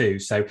workaholic too.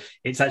 So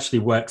it actually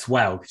works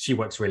well, because she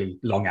works really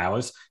long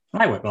hours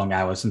and I work long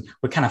hours, and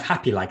we're kind of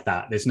happy like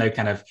that. There's no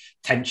kind of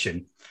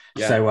tension.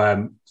 Yeah. So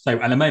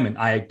at the moment,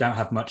 I don't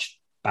have much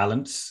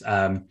balance.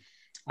 But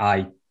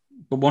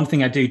one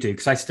thing I do,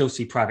 because I still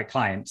see private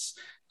clients,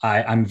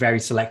 I'm very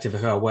selective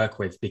of who I work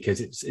with, because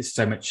it's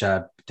so much,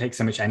 takes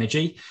so much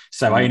energy.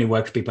 So I only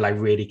work with people I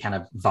really kind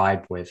of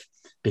vibe with,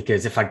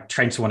 because if I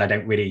train someone I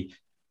don't really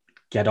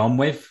get on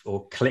with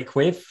or click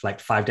with like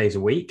 5 days a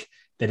week,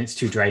 then it's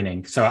too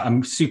draining. So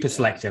I'm super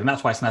selective. And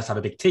that's why it's nice to have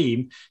a big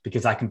team,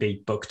 because I can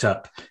be booked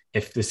up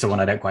if there's someone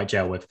I don't quite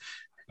gel with.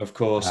 Of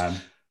course.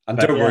 And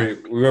don't worry,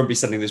 we won't be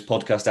sending this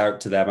podcast out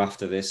to them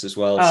after this as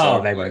well. Oh,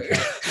 so they won't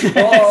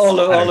care.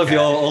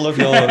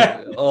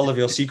 all of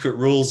your secret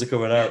rules are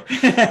coming out.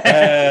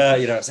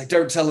 It's like,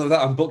 don't tell them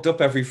that I'm booked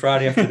up every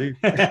Friday afternoon.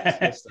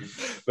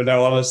 But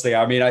no, honestly,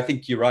 I mean, I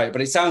think you're right.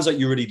 But it sounds like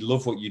you really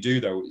love what you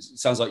do, though. It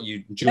sounds like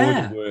you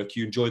enjoy the work,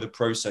 you enjoy the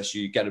process,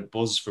 you get a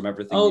buzz from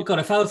everything. Oh God,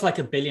 if I was like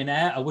a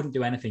billionaire, I wouldn't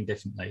do anything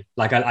differently.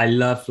 Like I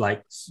love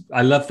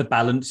the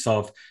balance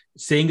of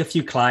seeing a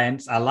few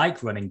clients. I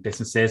like running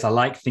businesses. I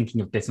like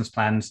thinking of business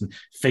plans and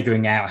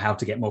figuring out how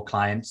to get more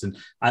clients. And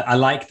I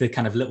like the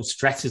kind of little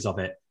stresses of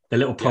it, the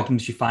little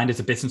problems you find as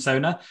a business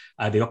owner,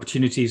 the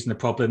opportunities and the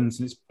problems.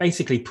 And it's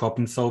basically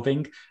problem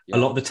solving a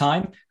lot of the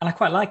time. And I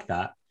quite like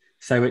that.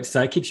 So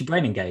it keeps your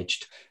brain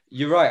engaged.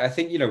 You're right. I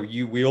think,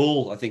 we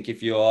all, I think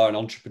if you are an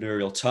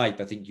entrepreneurial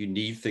type, I think you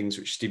need things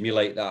which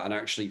stimulate that, and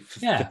actually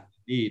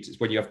need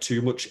is when you have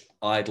too much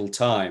idle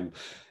time,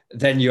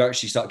 then you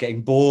actually start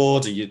getting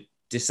bored, or you're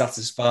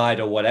dissatisfied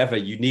or whatever.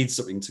 You need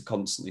something to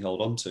constantly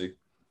hold on to.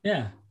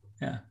 Yeah.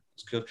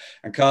 It's good.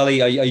 And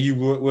Carly, are you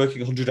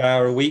working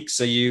 100-hour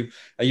weeks? Are you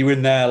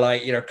in there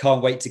like,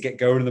 can't wait to get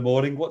going in the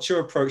morning? What's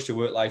your approach to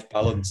work-life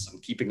balance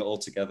and keeping it all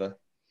together?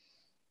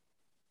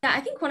 Yeah,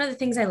 I think one of the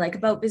things I like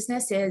about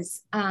business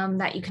is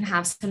that you can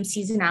have some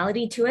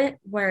seasonality to it,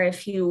 where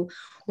if you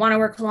want to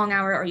work a long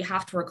hour or you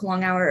have to work a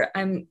long hour,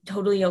 I'm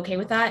totally okay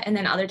with that. And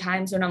then other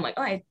times when I'm like,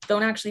 oh, I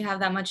don't actually have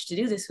that much to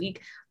do this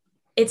week,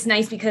 it's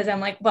nice because I'm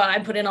like, well, I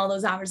put in all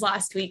those hours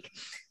last week.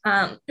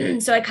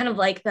 So I kind of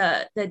like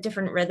the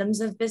different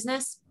rhythms of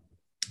business.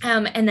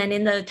 And then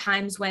in the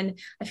times when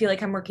I feel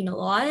like I'm working a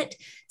lot,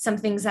 some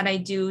things that I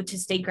do to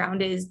stay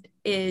grounded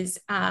is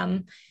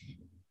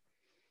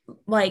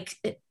like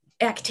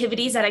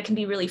activities that I can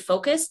be really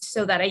focused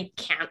so that I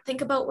can't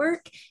think about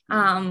work,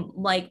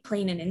 like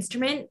playing an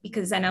instrument,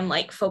 because then I'm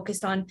like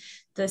focused on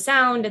the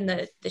sound and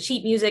the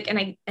sheet music,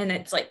 and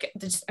it's like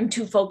I'm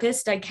too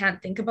focused, I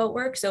can't think about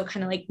work. So it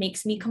kind of like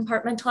makes me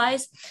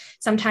compartmentalize.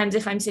 Sometimes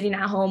if I'm sitting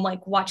at home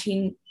like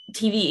watching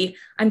TV,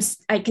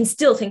 I can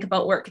still think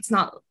about work. It's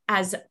not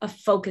as a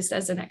focus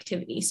as an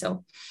activity.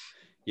 So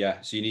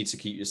yeah, so you need to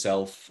keep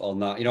yourself on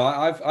that.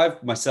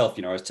 I've myself,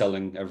 I was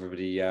telling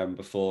everybody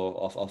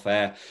before off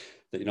air,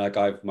 that, you know,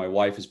 like my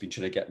wife has been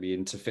trying to get me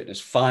into fitness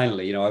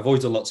finally. You know, I've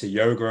always done lots of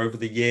yoga over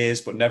the years,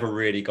 but never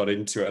really got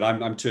into it. And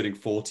I'm turning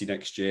 40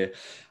 next year.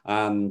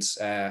 And,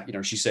 you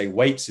know, she's saying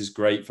weights is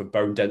great for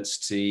bone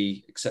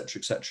density, et cetera,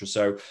 et cetera.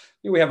 So,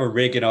 you know, we have a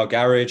rig in our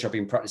garage. I've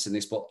been practicing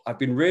this, but I've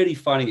been really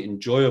finding it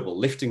enjoyable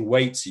lifting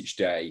weights each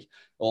day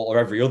or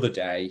every other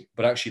day,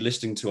 but actually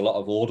listening to a lot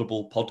of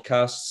Audible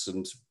podcasts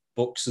and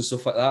books and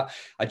stuff like that.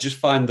 I just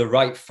find the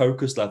right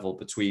focus level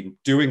between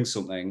doing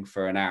something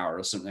for an hour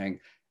or something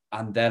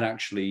and then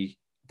actually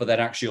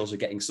also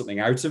getting something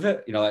out of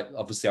it. You know, like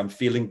obviously I'm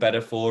feeling better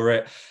for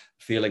it,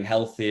 feeling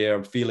healthier,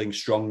 I'm feeling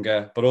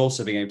stronger, but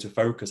also being able to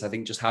focus. I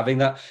think just having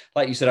that,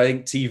 like you said, I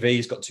think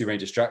TV's got too many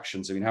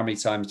distractions. I mean, how many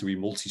times do we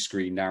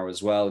multi-screen now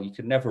as well? You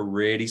can never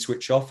really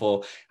switch off,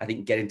 or I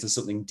think get into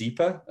something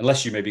deeper,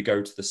 unless you maybe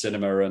go to the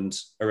cinema and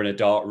are in a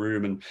dark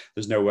room and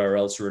there's nowhere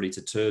else really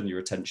to turn your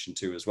attention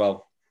to as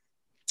well.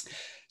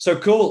 So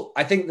cool.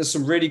 I think there's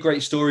some really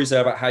great stories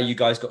there about how you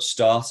guys got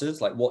started,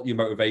 like what your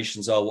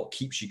motivations are, what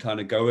keeps you kind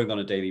of going on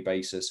a daily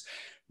basis.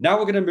 Now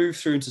we're going to move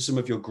through into some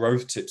of your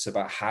growth tips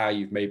about how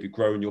you've maybe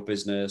grown your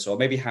business or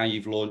maybe how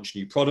you've launched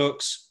new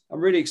products. I'm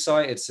really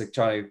excited to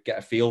try to get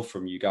a feel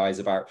from you guys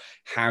about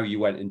how you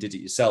went and did it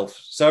yourself.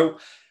 So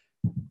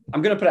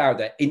I'm going to put it out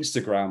there,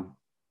 Instagram.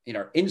 You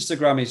know,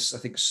 Instagram is, I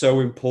think, so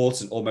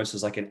important, almost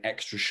as like an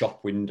extra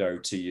shop window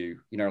to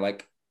you. You know,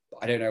 like,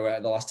 I don't know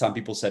the last time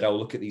people said, oh,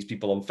 look at these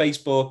people on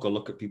Facebook or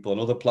look at people on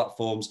other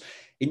platforms.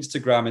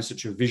 Instagram is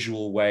such a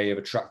visual way of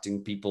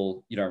attracting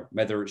people, you know,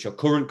 whether it's your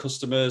current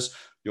customers,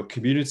 your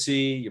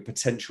community, your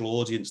potential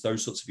audience,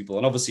 those sorts of people.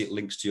 And obviously it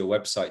links to your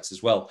websites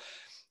as well.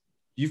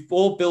 You've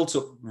all built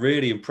up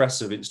really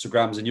impressive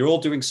Instagrams and you're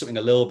all doing something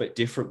a little bit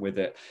different with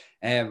it.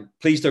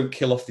 Please don't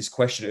kill off this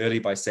question early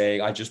by saying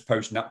I just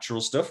post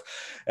natural stuff.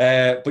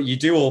 But you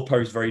do all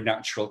post very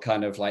natural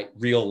kind of like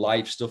real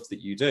life stuff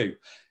that you do.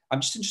 I'm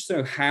just interested to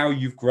know how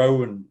you've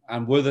grown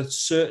and were there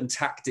certain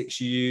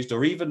tactics you used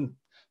or even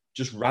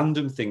just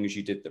random things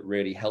you did that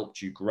really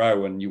helped you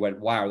grow and you went,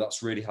 wow,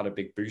 that's really had a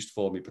big boost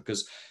for me.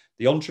 Because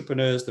the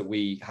entrepreneurs that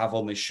we have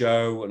on this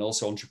show and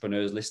also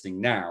entrepreneurs listening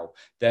now,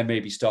 they're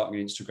maybe starting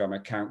an Instagram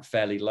account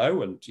fairly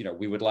low and, you know,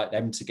 we would like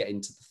them to get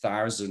into the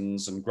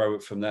thousands and grow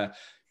it from there.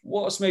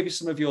 What's maybe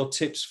some of your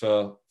tips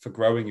for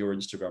growing your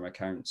Instagram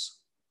accounts?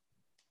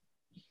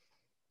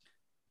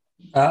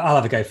 I'll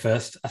have a go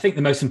first. I think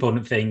the most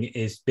important thing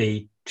is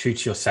be true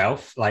to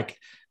yourself. Like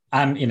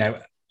I'm, you know,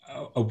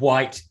 a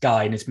white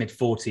guy in his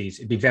mid-40s.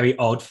 It'd be very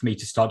odd for me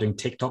to start doing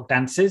TikTok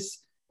dances,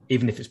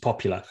 even if it's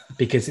popular,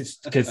 because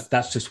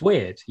that's just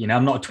weird. You know,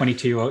 I'm not a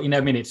 22-year-old, you know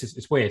what I mean?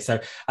 It's weird. So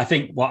I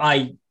think what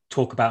I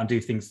talk about and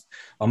do things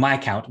on my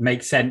account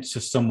makes sense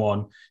to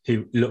someone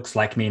who looks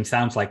like me and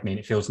sounds like me and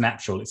it feels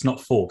natural. It's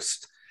not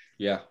forced.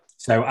 Yeah.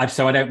 So I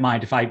don't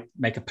mind if I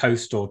make a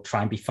post or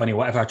try and be funny,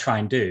 whatever I try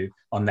and do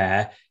on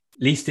there.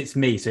 At least it's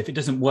me. So if it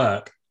doesn't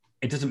work,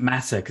 it doesn't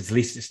matter because at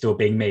least it's still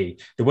being me.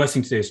 The worst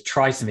thing to do is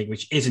try something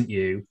which isn't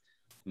you.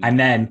 And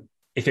then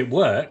if it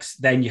works,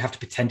 then you have to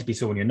pretend to be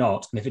someone you're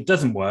not. And if it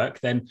doesn't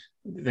work, then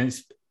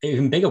it's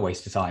even bigger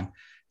waste of time.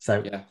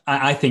 So yeah.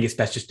 I think it's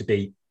best just to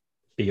be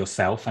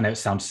yourself. I know it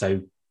sounds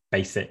so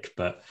basic,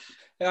 but...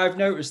 Yeah, I've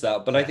noticed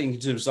that. But I think in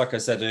terms, like I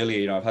said earlier,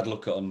 you know, I've had a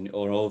look on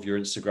all of your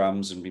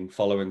Instagrams and been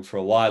following for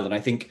a while. And I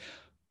think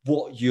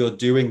what you're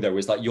doing though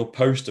is like you'll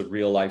post a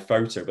real life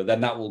photo, but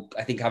then that will,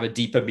 I think, have a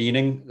deeper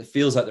meaning. It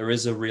feels like there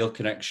is a real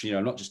connection, you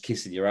know, not just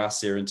kissing your ass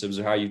here in terms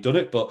of how you've done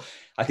it, but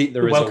I think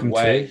there is a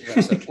way.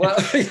 Well,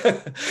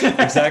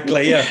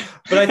 exactly. Yeah.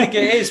 But I think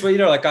it is, well, you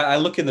know, like I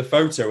look in the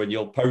photo and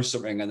you'll post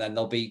something and then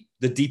there'll be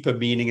the deeper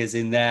meaning is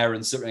in there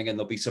and something, and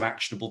there'll be some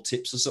actionable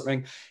tips or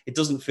something. It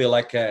doesn't feel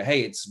like,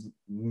 hey, it's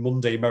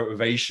Monday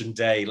motivation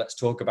day. Let's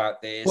talk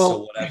about this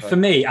or whatever. For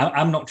me,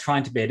 I'm not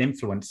trying to be an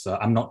influencer.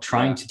 I'm not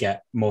trying to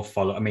get more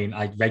followers. I mean,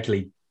 I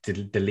regularly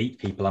delete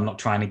people. I'm not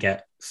trying to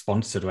get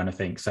sponsored or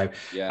anything. So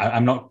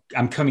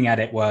I'm coming at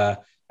it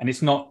and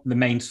it's not the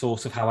main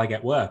source of how I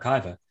get work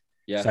either.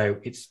 Yeah. So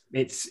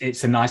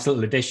it's a nice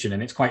little addition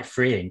and it's quite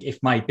freeing.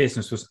 If my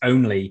business was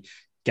only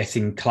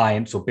getting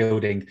clients or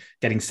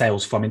getting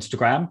sales from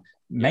Instagram,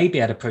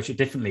 maybe I'd approach it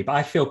differently, but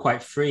I feel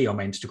quite free on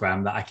my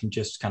Instagram that I can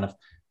just kind of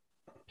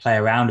play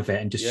around with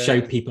it and just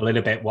show people a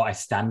little bit what I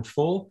stand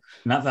for.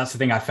 And that's the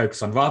thing I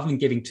focus on. Rather than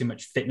giving too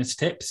much fitness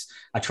tips,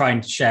 I try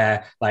and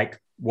share like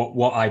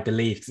what I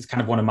believe. It's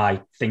kind of one of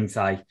my things.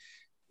 I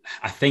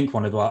think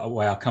one of the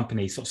way our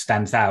company sort of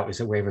stands out is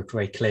that we have a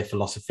very clear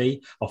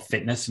philosophy of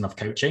fitness and of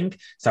coaching.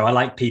 So I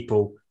like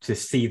people to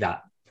see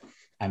that.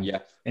 And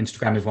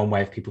Instagram is one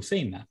way of people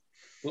seeing that.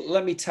 Well,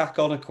 let me tack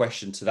on a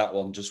question to that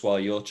one just while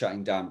you're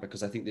chatting, Dan,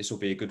 because I think this will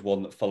be a good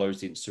one that follows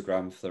the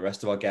Instagram for the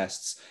rest of our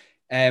guests.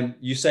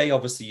 You say,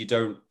 obviously, you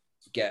don't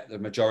get the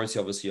majority,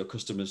 obviously, your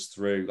customers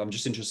through. I'm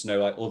just interested to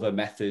know, like, other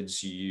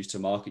methods you use to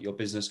market your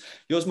business.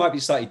 Yours might be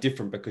slightly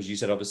different because you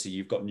said, obviously,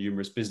 you've got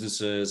numerous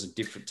businesses and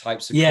different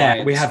types of clients.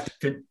 Yeah, we have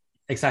different,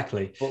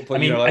 exactly. But I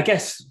mean, you know, like, I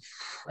guess,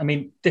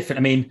 different.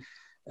 I mean,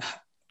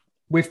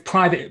 with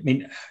private, I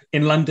mean,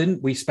 in London,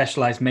 we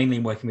specialize mainly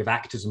in working with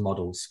actors and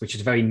models, which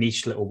is a very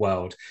niche little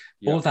world.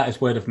 All of that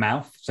is word of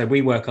mouth. So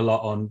we work a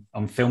lot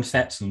on film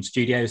sets and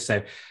studios.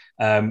 So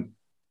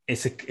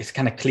it's a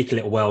kind of cliquey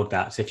little world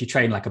that. So if you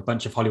train like a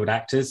bunch of Hollywood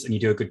actors and you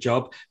do a good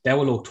job, they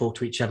will all talk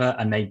to each other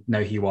and they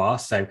know who you are.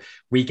 So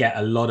we get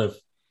a lot of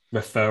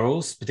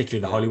referrals,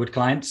 particularly the Hollywood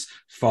clients,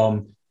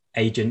 from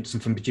agents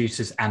and from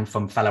producers and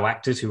from fellow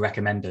actors who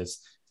recommend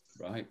us.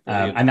 Right.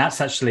 And that's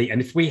actually,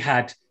 and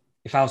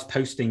if I was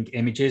posting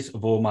images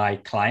of all my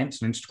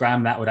clients on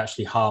Instagram, that would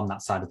actually harm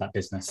that side of that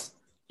business.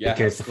 Yeah,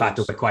 because the fact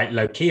that we're quite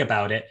low key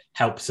about it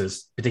helps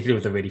us, particularly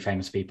with the really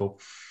famous people.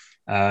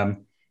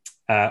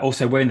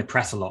 Also, we're in the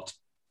press a lot.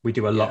 We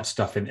do a lot of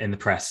stuff in the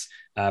press,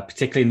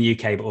 particularly in the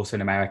UK, but also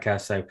in America.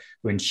 So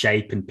we're in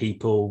Shape and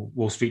People,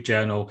 Wall Street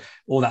Journal,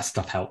 all that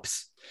stuff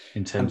helps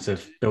in terms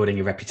of building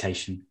a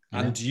reputation.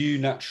 And do you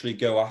naturally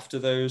go after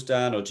those,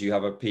 Dan, or do you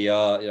have a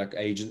PR like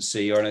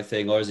agency or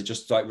anything, or is it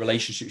just like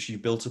relationships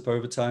you've built up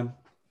over time?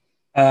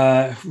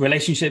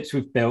 Relationships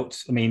we've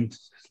built. I mean,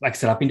 like I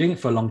said, I've been doing it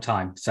for a long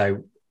time.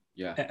 So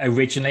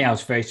originally I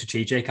was very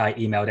strategic. I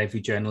emailed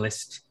every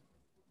journalist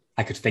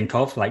I could think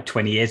of like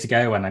 20 years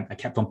ago, and I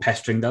kept on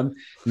pestering them.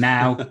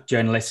 Now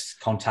journalists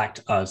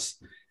contact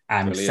us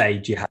and say,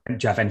 do you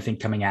have anything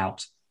coming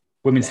out?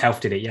 Women's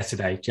Health did it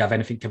yesterday. Do you have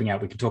anything coming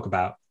out we can talk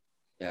about?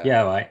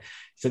 Yeah, right.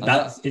 So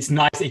it's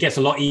nice. It gets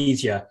a lot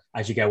easier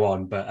as you go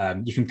on,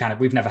 but you can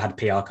we've never had a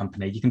PR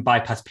company. You can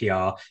bypass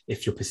PR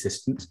if you're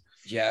persistent.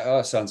 Yeah,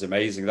 that sounds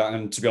amazing.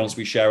 And to be honest,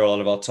 we share a lot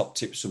of our top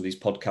tips from these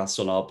podcasts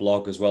on our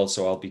blog as well.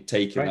 So I'll be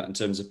taking that in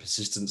terms of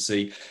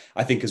persistency.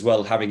 I think as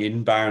well, having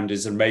inbound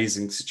is an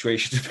amazing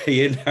situation to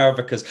be in now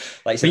because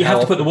like but you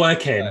have to put the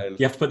work in.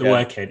 You have to put the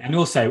work in. And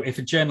also if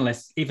a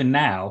journalist, even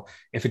now,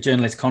 if a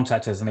journalist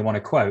contacts us and they want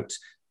a quote,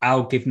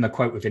 I'll give them a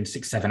quote within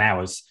 6-7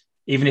 hours.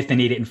 Even if they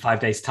need it in 5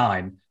 days'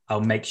 time,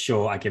 I'll make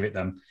sure I give it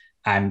them.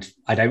 And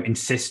I don't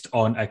insist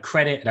on a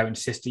credit. I don't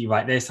insist that you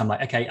write this. I'm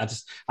like, okay,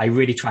 I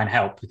really try and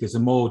help, because the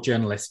more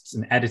journalists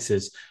and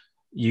editors,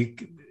 the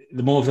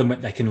more of them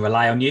that they can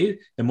rely on you,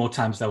 the more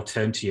times they'll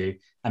turn to you.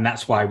 And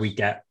that's why we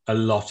get a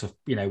lot of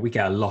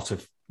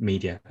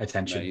media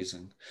attention.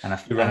 Amazing. And I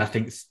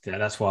think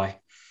that's why.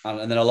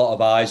 And then a lot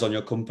of eyes on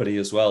your company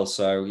as well.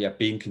 So yeah,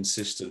 being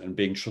consistent and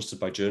being trusted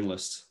by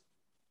journalists.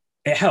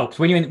 It helps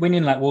when you're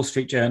in like Wall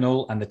Street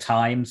Journal and the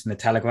Times and the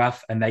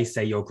Telegraph, and they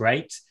say you're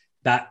great.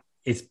 That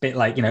is a bit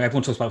like,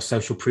 everyone talks about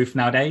social proof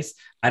nowadays.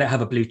 I don't have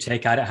a blue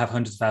tick. I don't have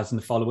hundreds of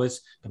thousands of followers,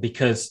 but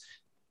because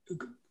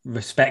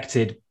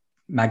respected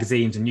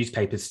magazines and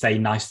newspapers say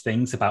nice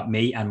things about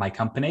me and my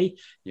company,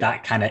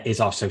 that kind of is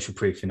our social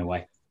proof in a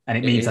way. And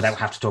it means I don't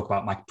have to talk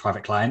about my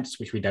private clients,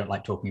 which we don't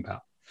like talking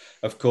about.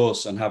 Of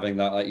course. And having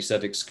that, like you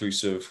said,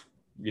 exclusive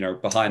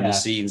behind the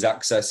scenes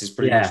access is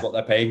pretty much what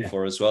they're paying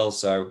for as well.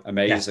 So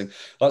amazing.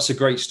 That's a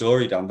great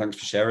story, Dan. Thanks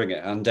for sharing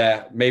it. And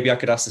maybe I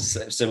could ask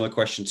a similar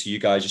question to you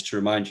guys, just to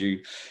remind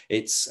you,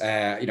 it's,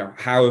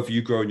 how have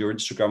you grown your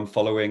Instagram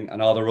following?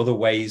 And are there other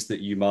ways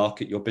that you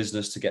market your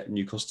business to get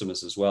new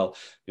customers as well?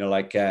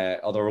 Are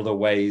there other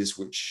ways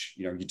which,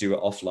 you do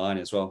it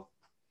offline as well?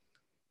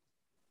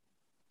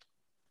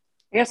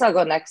 I guess I'll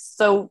go next.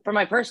 So for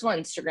my personal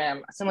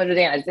Instagram, similar to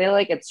Dan, I feel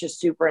like it's just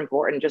super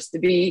important just to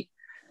be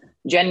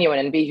genuine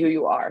and be who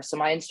you are. So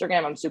my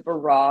Instagram, I'm super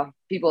raw.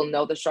 People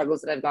know the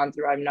struggles that I've gone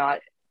through.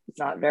 It's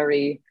not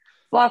very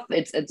fluff.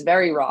 It's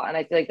very raw. And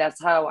I feel like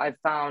that's how I've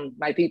found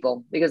my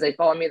people, because they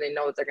follow me, they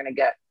know what they're going to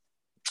get.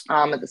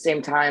 At the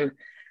same time,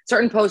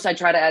 certain posts, I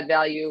try to add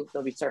value.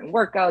 There'll be certain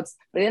workouts,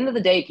 but at the end of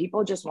the day,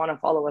 people just want to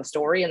follow a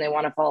story, and they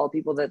want to follow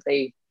people that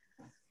they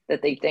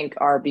think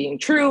are being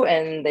true,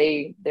 and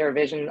their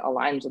vision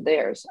aligns with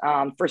theirs.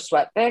 For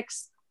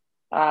SweatFixx,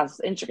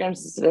 Instagram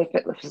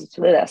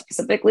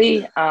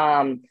specifically,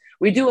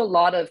 we do a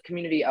lot of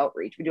community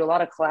outreach. We do a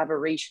lot of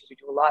collaborations. We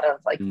do a lot of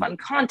fun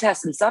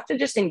contests and stuff to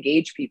just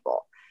engage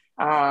people.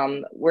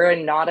 We're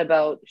not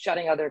about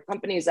shutting other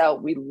companies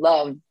out. We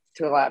love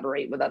to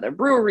collaborate with other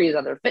breweries,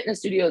 other fitness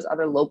studios,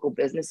 other local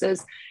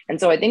businesses. And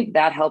so I think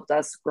that helped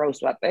us grow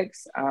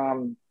SweatFixx.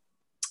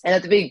 And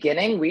at the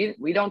beginning,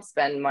 we don't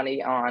spend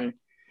money on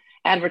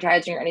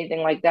advertising or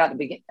anything like that.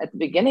 At the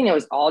beginning, it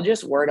was all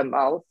just word of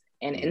mouth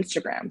and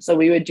Instagram. So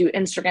we would do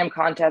Instagram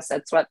contests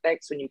at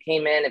SweatFixx. When you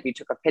came in, if you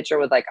took a picture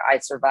with I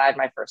survived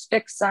my first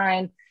fix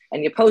sign,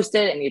 and you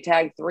posted and you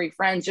tagged 3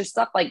 friends, just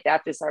stuff like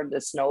that just started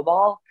to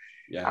snowball.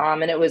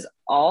 And it was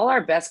all our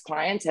best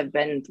clients have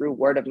been through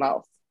word of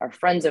mouth, our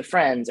friends of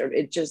friends, or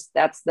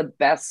that's the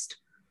best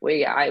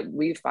way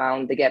we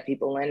found to get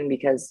people in,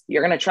 because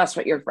you're going to trust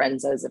what your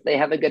friend says. If they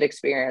have a good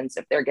experience,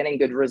 if they're getting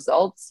good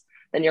results,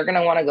 then you're going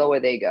to want to go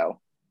where they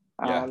go.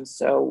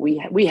 So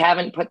we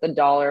haven't put the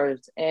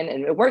dollars in,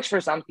 and it works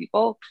for some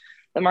people,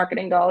 the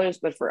marketing dollars,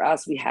 but for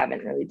us, we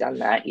haven't really done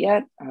that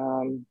yet.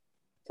 So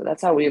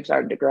that's how we've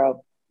started to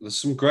grow. There's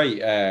some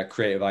great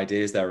creative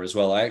ideas there as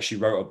well. I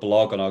actually wrote a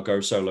blog on our Go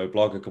Solo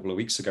blog a couple of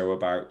weeks ago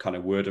about kind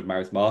of word of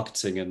mouth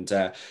marketing. And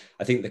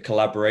I think the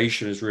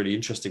collaboration is really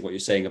interesting, what you're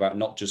saying about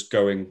not just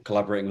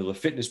collaborating with other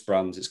fitness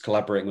brands, it's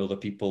collaborating with other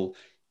people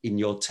in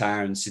your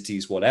town,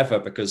 cities, whatever,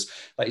 because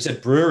like you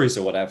said, breweries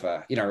or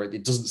whatever, you know,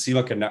 it doesn't seem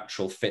like a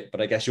natural fit,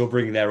 but I guess you're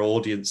bringing their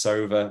audience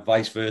over,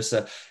 vice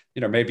versa.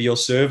 You know, maybe you're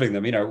serving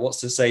them, you know, what's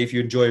to say if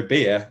you enjoy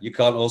beer, you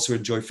can't also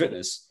enjoy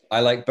fitness. I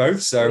like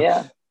both. So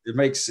yeah. It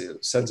makes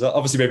sense.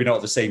 Obviously, maybe not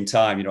at the same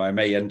time. You know, I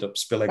may end up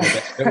spilling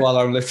a bit while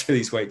I'm lifting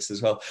these weights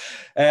as well.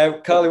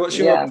 Carly, what's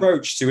your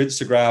approach to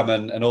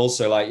Instagram, and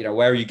also, like, you know,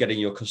 where are you getting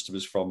your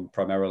customers from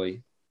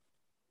primarily?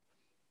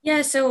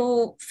 Yeah,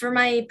 so for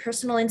my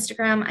personal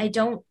Instagram, I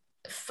don't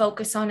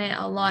focus on it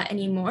a lot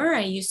anymore.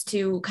 I used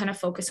to kind of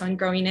focus on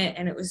growing it,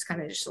 and it was kind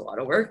of just a lot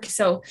of work.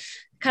 So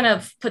kind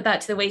of put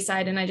that to the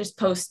wayside, and I just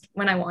post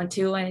when I want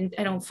to, and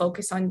I don't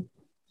focus on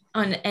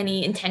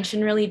any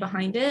intention really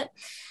behind it.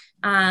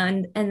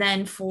 And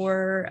then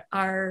for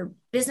our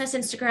business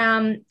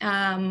Instagram,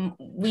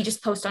 we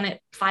just post on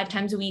it 5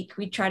 times a week.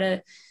 We try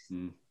to,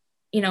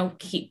 you know,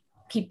 keep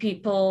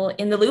people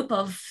in the loop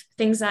of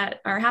things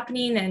that are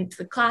happening and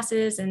the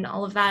classes and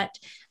all of that.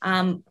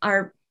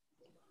 Our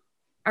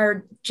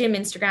gym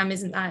Instagram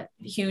isn't that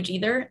huge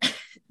either,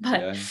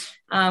 but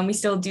we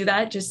still do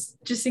that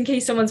just in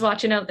case someone's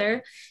watching out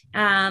there.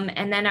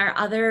 And then our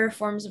other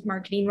forms of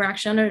marketing, we're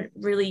actually on a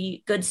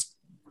really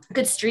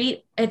good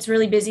street. It's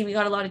really busy. We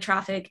got a lot of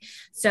traffic.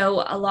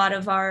 So a lot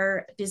of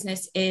our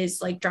business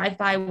is like drive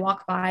by,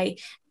 walk by,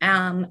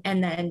 and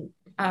then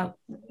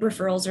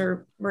referrals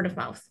or word of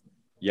mouth.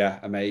 Yeah,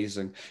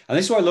 amazing. And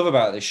this is what I love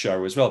about this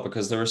show as well,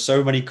 because there are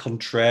so many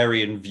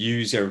contrarian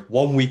views. You know,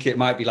 one week it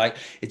might be like,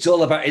 it's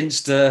all about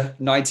Insta,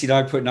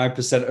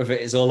 99.9% of it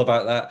is all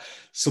about that.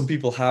 Some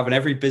people have, and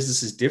every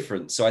business is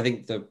different. So I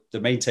think the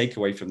main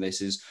takeaway from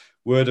this is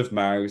word of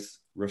mouth,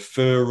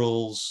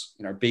 referrals,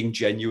 you know, being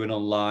genuine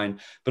online,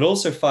 but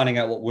also finding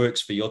out what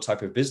works for your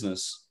type of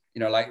business.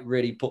 You know, like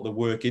really put the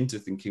work into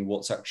thinking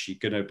what's actually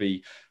going to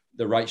be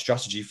the right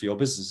strategy for your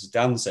business. As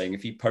Dan's saying,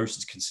 if he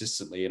posts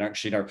consistently, and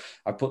actually, you know,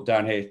 I put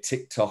down here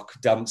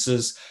TikTok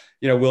dancers,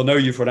 you know, we'll know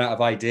you've run out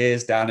of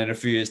ideas, Dan, in a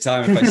few years'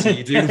 time if I see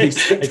you doing these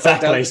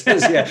TikTok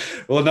dancers. Yeah,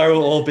 we'll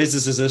know all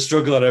businesses are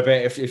struggling a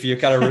bit if you're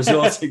kind of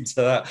resorting to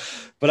that.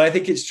 But I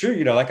think it's true,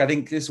 you know, like I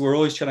think we're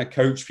always trying to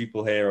coach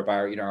people here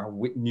about, you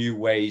know, new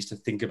ways to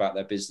think about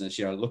their business.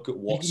 You know, look at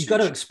what you've got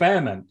to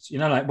experiment. You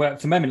know, like at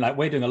the moment, like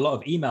we're doing a lot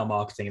of email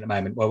marketing at the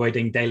moment, where we're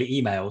doing daily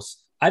emails.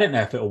 I don't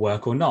know if it'll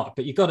work or not,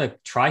 but you've got to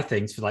try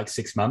things for like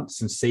 6 months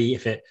and see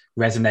if it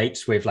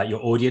resonates with like your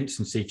audience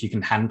and see if you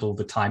can handle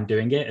the time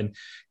doing it, and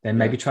then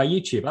maybe try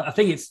YouTube. I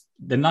think it's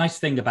the nice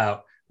thing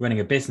about running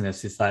a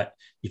business is that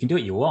you can do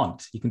what you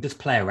want. You can just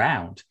play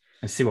around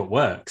and see what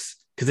works,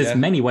 because there's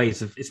many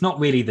ways of, it's not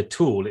really the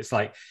tool. It's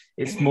like,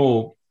 it's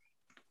more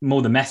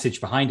the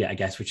message behind it, I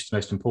guess, which is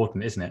most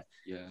important, isn't it?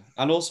 Yeah.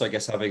 And also, I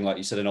guess, having, like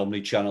you said, an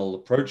omni-channel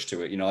approach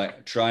to it, you know,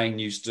 like trying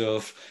new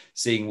stuff,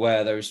 seeing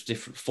where those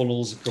different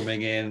funnels are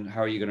coming in.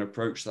 How are you going to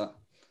approach that? I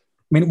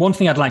mean, one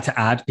thing I'd like to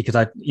add,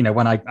 because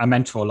when I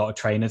mentor a lot of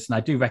trainers, and I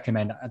do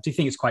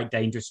think it's quite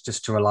dangerous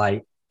just to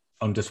rely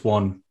on just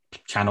one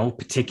channel,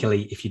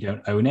 particularly if you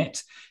don't own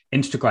it.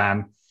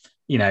 Instagram,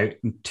 you know,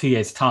 in 2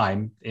 years'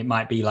 time, it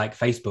might be like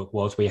Facebook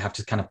was, where you have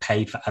to kind of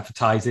pay for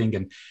advertising.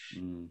 And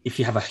if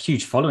you have a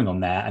huge following on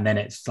there, and then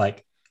it's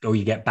like, or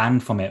you get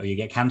banned from it, or you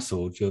get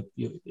cancelled,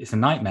 it's a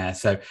nightmare.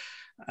 So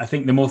I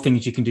think the more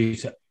things you can do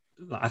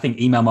I think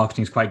email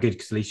marketing is quite good,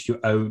 because at least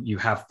you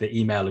have the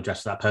email address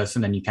of that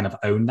person, and you kind of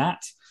own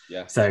that.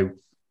 Yeah. So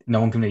no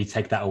one can really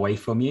take that away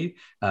from you.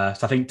 So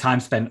I think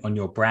time spent on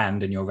your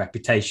brand and your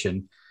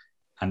reputation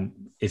and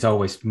is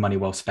always money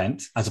well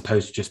spent, as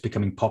opposed to just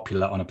becoming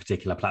popular on a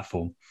particular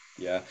platform.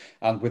 Yeah.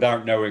 And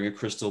without knowing a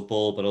crystal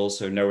ball, but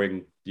also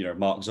knowing, you know,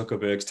 Mark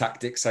Zuckerberg's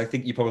tactics, I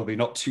think you're probably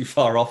not too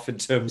far off in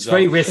terms of...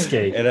 Very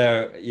risky. You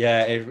know,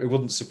 yeah, it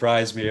wouldn't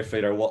surprise me if,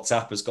 you know,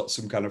 WhatsApp has got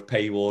some kind of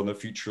paywall in the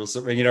future or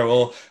something, you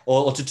know,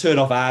 or to turn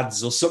off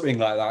ads or something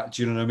like that.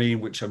 Do you know what I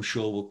mean? Which I'm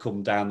sure will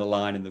come down the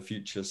line in the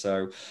future.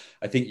 So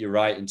I think you're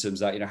right in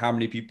terms of that. You know, how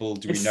many people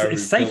do we know who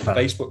build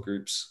Facebook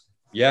groups?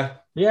 Yeah.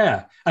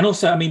 Yeah. And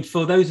also, I mean,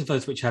 for those of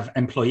us which have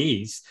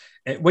employees,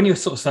 when you're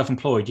sort of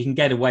self-employed, you can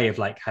get away with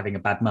like having a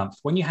bad month.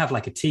 When you have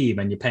like a team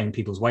and you're paying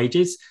people's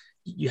wages,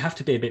 you have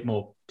to be a bit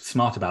more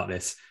smart about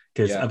this,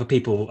 because other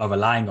people are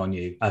relying on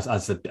you as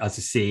the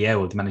CEO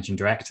or the managing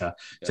director.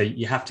 Yeah. So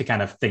you have to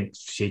kind of think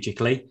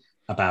strategically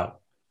about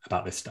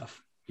this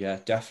stuff. Yeah,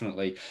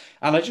 definitely.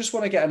 And I just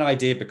want to get an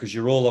idea, because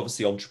you're all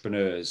obviously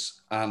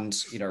entrepreneurs, and,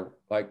 you know,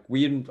 like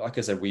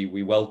I said,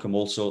 we welcome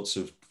all sorts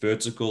of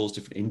verticals,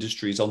 different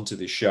industries onto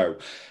this show.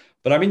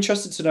 But I'm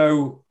interested to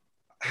know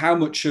how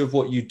much of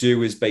what you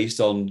do is based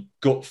on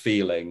gut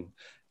feeling,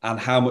 and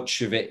how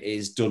much of it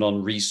is done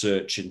on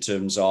research in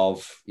terms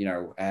of, you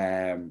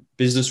know,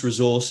 business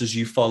resources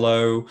you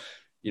follow.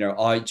 You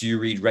know, do you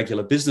read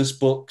regular business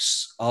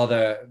books? Are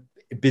there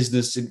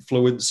business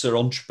influencer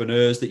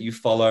entrepreneurs that you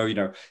follow, you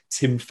know,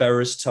 Tim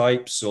Ferriss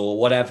types or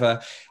whatever?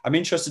 I'm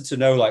interested to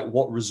know, like,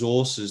 what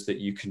resources that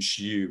you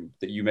consume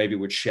that you maybe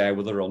would share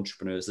with other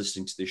entrepreneurs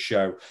listening to this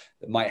show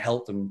that might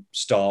help them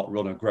start,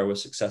 run, or grow a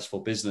successful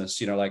business.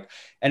 You know, like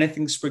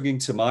anything springing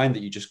to mind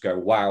that you just go,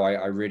 wow,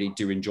 I really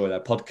do enjoy their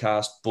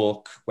podcast,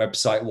 book,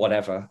 website,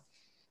 whatever.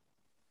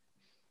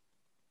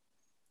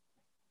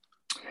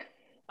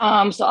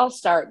 So I'll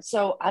start.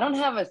 So I don't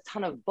have a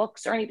ton of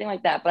books or anything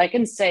like that, but I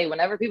can say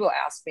whenever people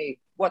ask me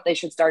what they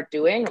should start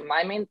doing,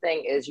 my main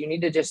thing is you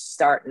need to just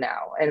start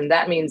now. And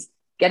that means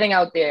getting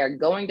out there,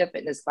 going to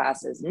fitness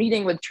classes,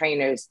 meeting with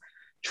trainers,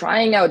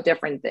 trying out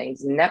different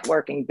things,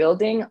 networking,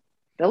 building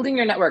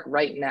your network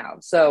right now.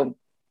 So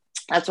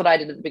that's what I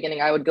did at the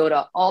beginning. I would go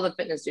to all the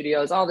fitness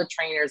studios, all the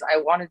trainers. I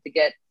wanted to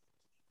get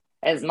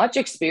as much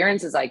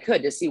experience as I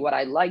could to see what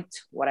I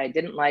liked, what I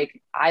didn't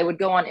like. I would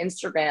go on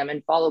Instagram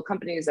and follow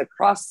companies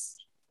across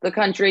the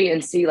country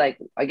and see, like,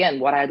 again,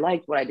 what I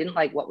liked, what I didn't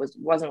like, what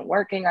wasn't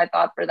working, I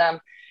thought, for them.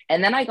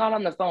 And then I got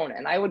on the phone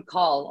and I would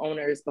call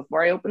owners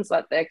before I opened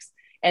SweatFixx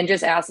and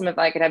just ask them if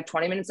I could have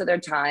 20 minutes of their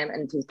time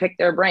and to pick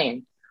their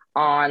brain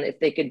on if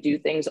they could do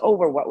things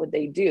over, what would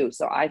they do?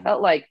 So I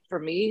felt like for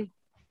me,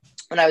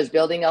 when I was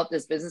building out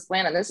this business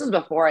plan, and this was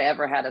before I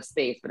ever had a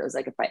space, but it was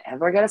like, if I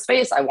ever get a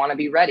space, I want to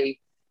be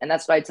ready. And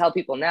that's what I tell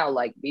people now,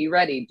 like, be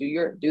ready,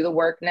 do the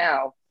work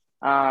now,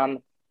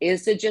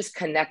 is to just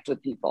connect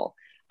with people.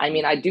 I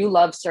mean, I do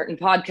love certain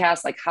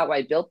podcasts, like How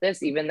I Built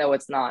This, even though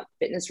it's not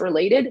fitness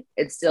related,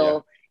 it's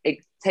still,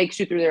 it takes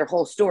you through their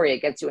whole story.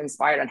 It gets you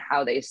inspired on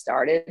how they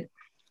started.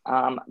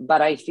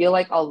 But I feel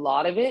like a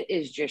lot of it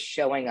is just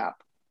showing up,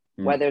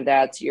 whether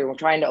that's you're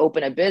trying to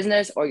open a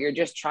business or you're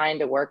just trying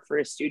to work for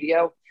a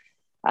studio.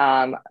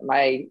 One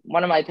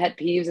of my pet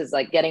peeves is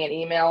like getting an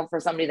email for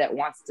somebody that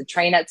wants to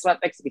train at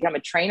SweatFixx to become a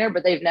trainer,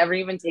 but they've never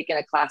even taken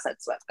a class at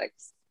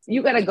SweatFixx.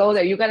 You got to go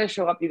there. You got to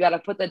show up. You got to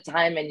put the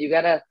time in. You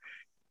got to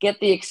get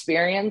the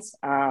experience.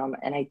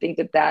 And I think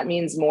that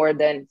means more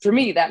than, for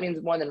me, that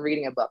means more than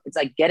reading a book. It's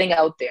like getting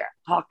out there,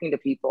 talking to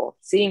people,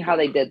 seeing how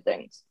they did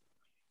things.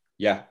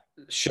 Yeah.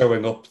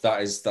 Showing up,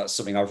 that's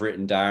something I've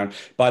written down.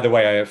 By the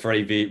way, for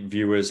any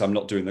viewers, I'm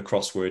not doing the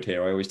crossword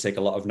here. I always take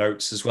a lot of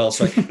notes as well,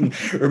 so I can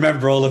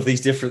remember all of these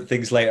different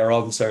things later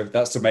on. So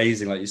that's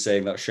amazing, like you're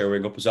saying, that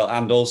showing up as well.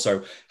 And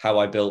also How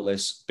I Built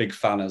This, big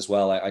fan as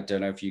well. I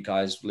don't know if you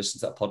guys listen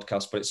to that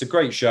podcast, but it's a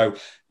great show.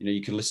 You know,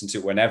 you can listen to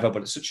it whenever,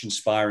 but it's such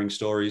inspiring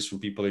stories from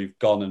people who've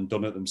gone and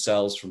done it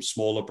themselves, from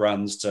smaller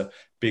brands to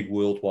big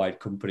worldwide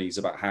companies,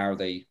 about how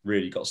they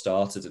really got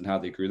started and how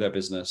they grew their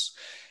business.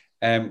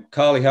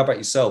 Carly, how about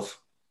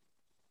yourself?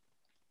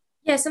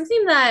 Yeah,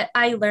 something that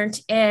I learned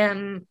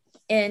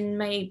in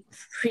my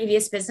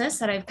previous business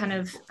that I've kind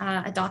of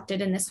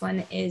adopted in this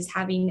one is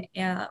having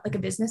like a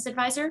business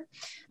advisor,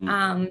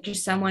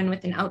 just someone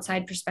with an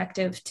outside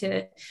perspective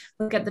to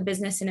look at the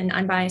business in an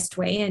unbiased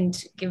way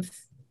and give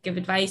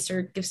advice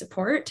or give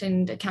support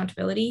and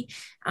accountability.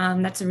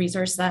 That's a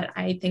resource that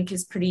I think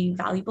is pretty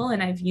valuable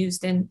and I've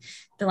used in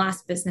the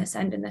last business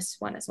and in this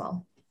one as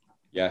well.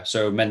 Yeah,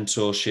 so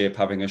mentorship,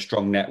 having a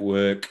strong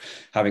network,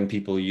 having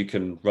people you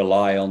can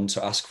rely on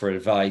to ask for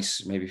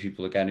advice, maybe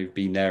people, again, who've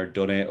been there and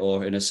done it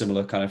or in a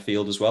similar kind of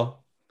field as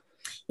well.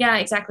 Yeah,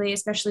 exactly.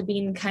 Especially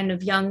being kind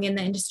of young in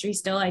the industry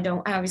still. I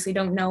obviously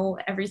don't know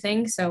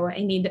everything. So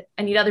I need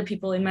other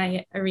people in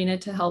my arena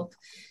to help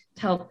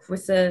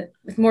with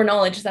more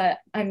knowledge that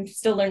I'm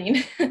still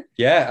learning.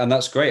 Yeah, and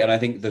that's great. And I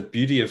think the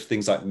beauty of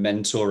things like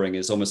mentoring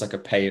is almost like a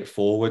pay it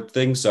forward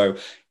thing. So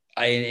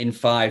in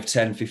 5,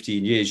 10,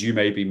 15 years, you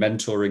may be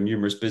mentoring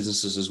numerous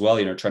businesses as well,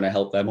 you know, trying to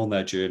help them on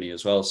their journey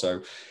as well.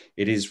 So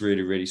it is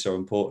really, really so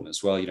important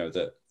as well, you know,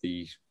 that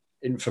the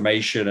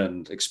information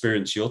and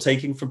experience you're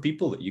taking from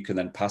people that you can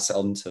then pass it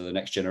on to the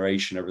next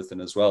generation, everything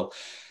as well.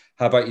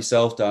 How about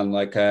yourself, Dan?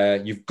 Like,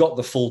 you've got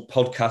the full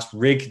podcast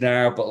rig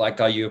now, but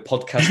like, are you a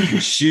podcast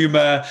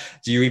consumer?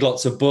 Do you read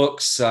lots of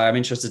books? I'm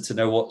interested to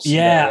know what's...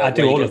 I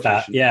do all of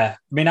that. Yeah.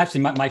 I mean,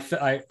 actually,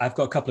 I've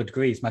got a couple of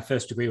degrees. My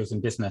first degree was in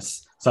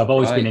business. So I've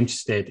always been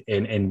interested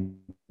in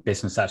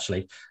business,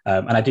 actually.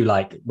 And I do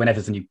like, whenever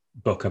there's a new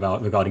book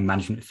regarding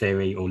management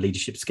theory or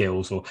leadership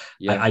skills, or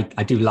I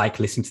do like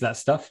listening to that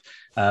stuff.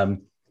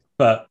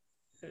 But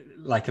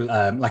like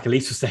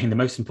Elise was saying, the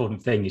most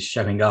important thing is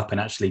showing up and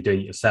actually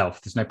doing it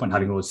yourself. There's no point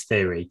having all this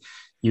theory.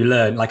 You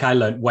learn, like I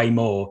learned way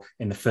more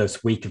in the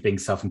first week of being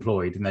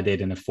self-employed than I did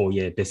in a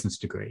 4-year business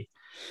degree,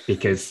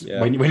 because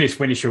when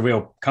it's your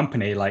real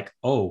company, like,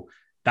 oh,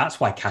 that's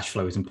why cash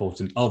flow is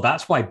important. Oh,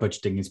 that's why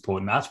budgeting is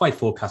important. That's why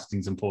forecasting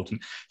is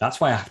important. That's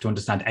why I have to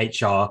understand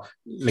HR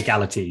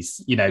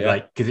legalities, you know,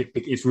 like, because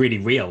it's really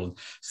real.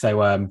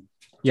 So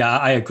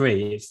I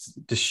agree. It's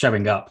just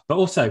showing up, but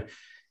also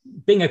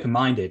being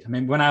open-minded. I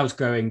mean, when I was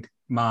growing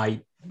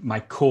my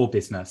core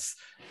business,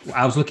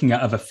 I was looking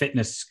at other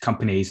fitness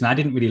companies and I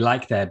didn't really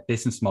like their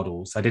business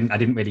models. I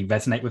didn't really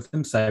resonate with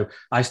them. So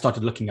I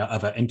started looking at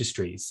other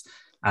industries.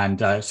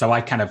 And so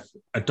I kind of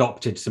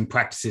adopted some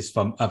practices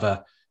from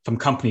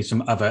companies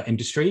from other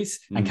industries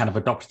and kind of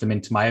adopted them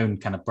into my own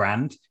kind of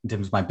brand in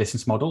terms of my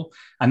business model.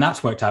 And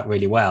that's worked out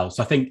really well.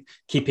 So I think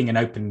keeping an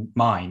open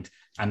mind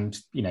and,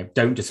 you know,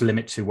 don't just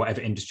limit to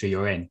whatever industry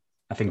you're in.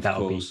 I think that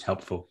will be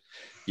helpful.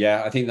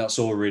 Yeah, I think that's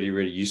all really,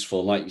 really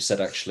useful. Like you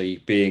said, actually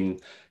being, you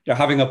know,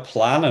 having a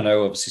plan. I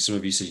know obviously some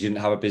of you said you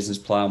didn't have a business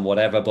plan,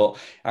 whatever, but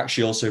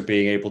actually also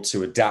being able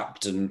to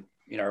adapt and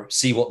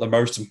see what the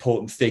most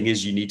important thing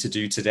is you need to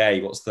do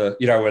today. What's the,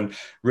 and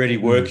really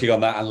working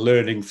on that and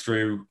learning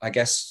through, I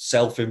guess,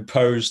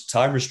 self-imposed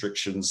time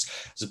restrictions,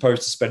 as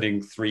opposed to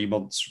spending 3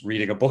 months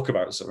reading a book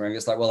about something.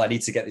 It's like, well, I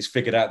need to get this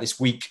figured out this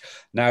week.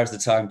 Now's the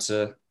time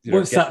to,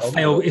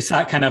 it's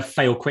that kind of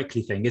fail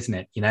quickly thing, isn't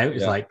it?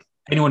 It's like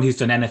anyone who's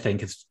done anything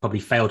has probably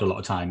failed a lot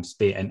of times,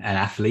 be it an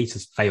athlete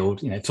has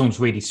failed. If someone's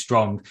really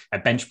strong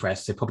at bench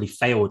press, they've probably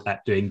failed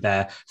at doing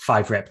their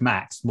 5-rep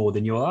max more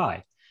than you or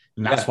I.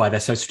 And that's why they're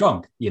so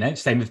strong,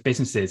 same with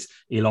businesses,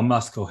 Elon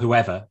Musk or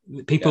whoever.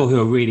 People who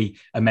are really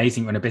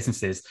amazing running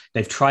businesses,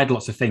 they've tried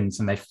lots of things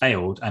and they've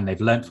failed and they've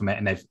learned from it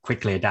and they've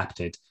quickly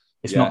adapted.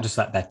 It's not just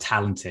that they're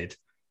talented.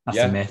 That's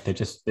a myth. They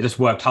just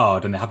worked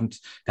hard and they haven't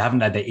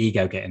let their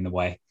ego get in the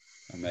way.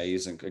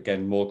 Amazing.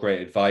 Again, more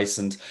great advice.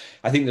 And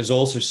I think there's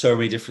also so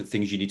many different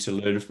things you need to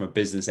learn from a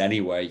business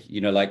anyway.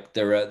 Like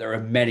there are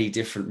many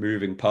different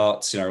moving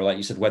parts, like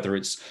you said, whether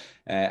it's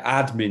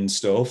admin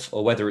stuff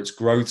or whether it's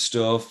growth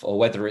stuff or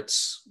whether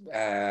it's,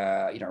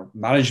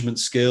 management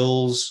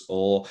skills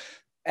or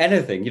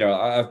anything.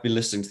 I've been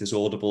listening to this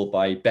Audible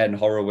by Ben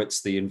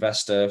Horowitz, the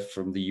investor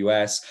from the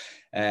US.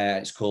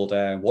 It's called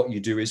What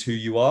You Do Is Who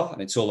You Are.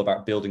 And it's all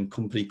about building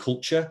company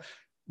culture.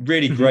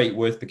 Really great,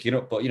 worth picking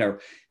up. But,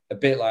 a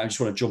bit like, I just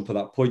want to jump on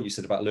that point you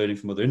said about learning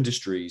from other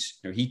industries.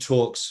 He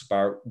talks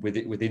about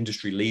with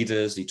industry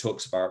leaders. He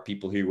talks about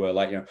people who were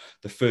like,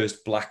 the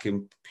first Black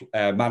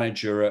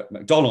manager at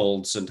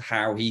McDonald's and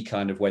how he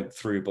kind of went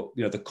through, but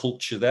the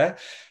culture there.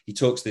 He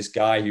talks to this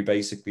guy who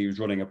basically was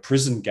running a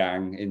prison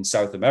gang in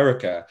South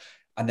America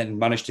and then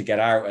managed to get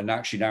out and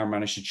actually now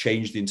managed to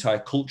change the entire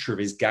culture of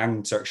his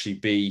gang to actually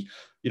be,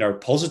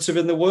 positive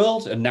in the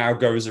world, and now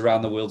goes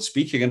around the world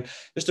speaking. And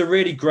just a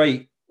really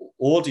great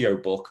audio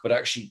book, but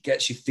actually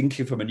gets you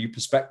thinking from a new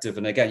perspective.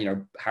 And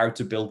again, how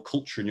to build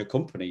culture in your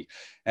company.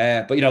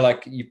 But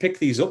like you pick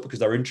these up because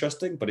they're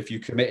interesting, but if you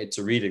committed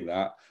to reading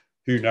that,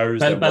 who knows?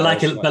 But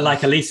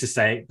like Elise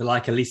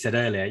said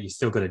earlier, you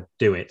still got to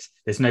do it.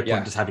 There's no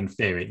point just having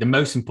theory. The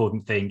most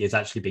important thing is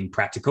actually being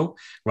practical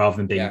rather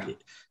than being,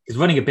 because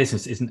running a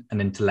business isn't an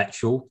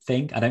intellectual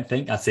thing. I don't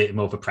think. I see it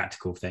more of a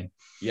practical thing.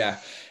 Yeah.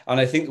 And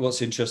I think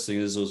what's interesting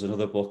is there's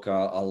another book,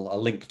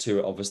 I'll link to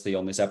it obviously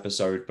on this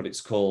episode, but it's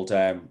called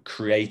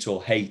Create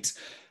or Hate.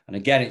 And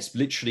again, it's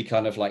literally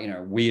kind of like,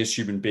 we as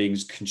human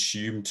beings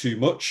consume too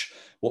much.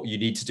 What you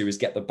need to do is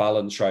get the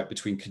balance right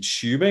between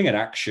consuming and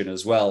action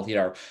as well.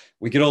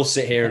 We could all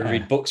sit here and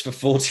read books for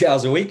 40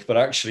 hours a week, but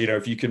actually,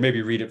 if you can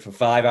maybe read it for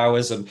 5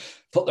 hours and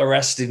put the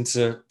rest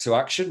into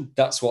action,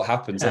 that's what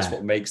happens. That's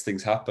what makes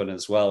things happen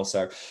as well.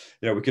 So,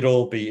 we could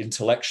all be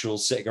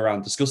intellectuals sitting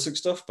around discussing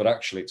stuff, but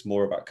actually it's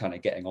more about kind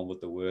of getting on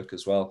with the work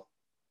as well.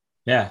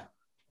 Yeah.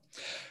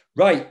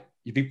 Right.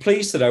 You'd be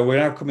pleased to know we're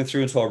now coming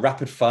through into our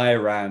rapid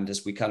fire round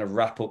as we kind of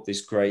wrap up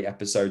this great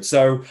episode.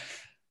 So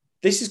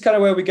this is kind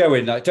of where we go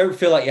in. I don't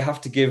feel like you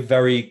have to give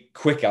very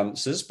quick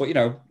answers, but,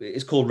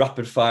 it's called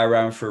rapid fire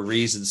round for a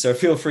reason. So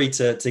feel free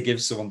to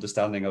give some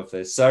understanding of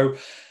this. So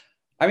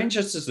I'm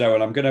interested to know,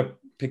 and I'm going to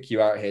pick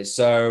you out here.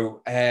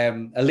 So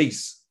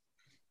Elise,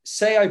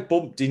 say I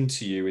bumped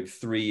into you in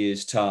 3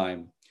 years'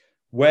 time.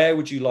 Where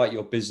would you like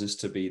your business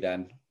to be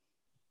then?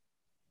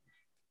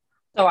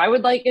 So I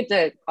would like it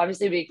to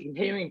obviously be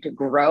continuing to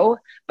grow,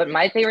 but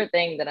my favorite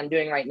thing that I'm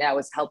doing right now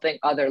is helping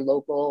other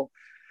local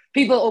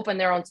people open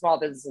their own small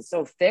businesses.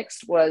 So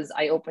Fixed was,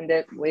 I opened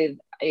it with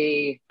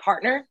a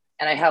partner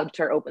and I helped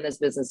her open this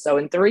business. So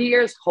in 3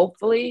 years,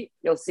 hopefully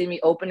you'll see me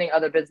opening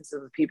other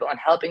businesses with people and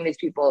helping these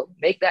people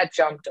make that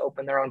jump to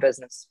open their own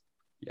business.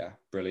 Yeah,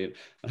 brilliant.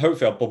 And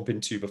hopefully I'll bump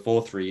into you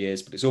before 3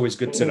 years, but it's always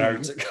good to know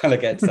to kind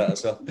of get to that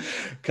as well.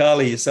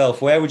 Carly,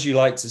 yourself, where would you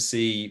like to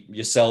see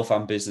yourself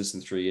and business in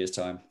 3 years'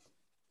 time?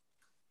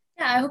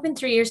 Yeah, I hope in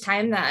 3 years'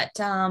 time that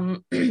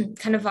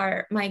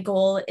my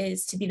goal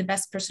is to be the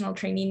best personal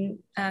training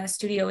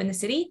studio in the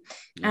city.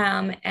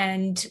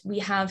 And we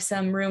have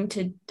some room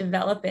to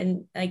develop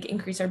and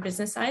increase our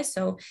business size.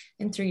 So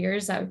in 3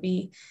 years, that would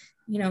be,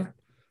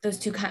 those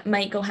two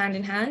might go hand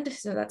in hand.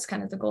 So that's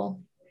kind of the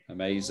goal.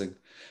 Amazing.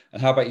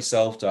 And how about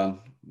yourself, Dan?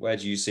 Where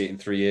do you see it in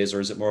 3 years,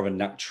 or is it more of a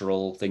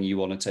natural thing you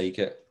want to take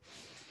it?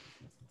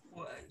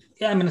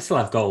 Yeah, I still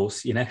have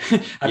goals, I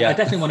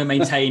definitely want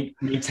to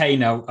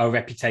maintain our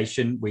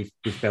reputation we've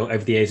built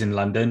over the years in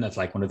London as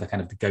one of the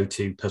kind of the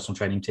go-to personal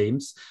training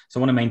teams. So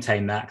I want to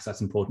maintain that because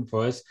that's important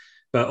for us.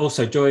 But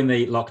also during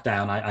the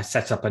lockdown, I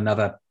set up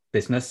another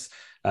business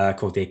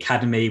called the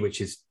Academy,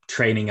 which is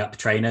training up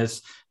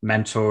trainers,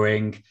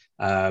 mentoring,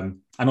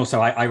 and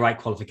also I write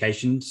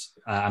qualifications.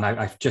 And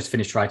I've just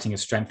finished writing a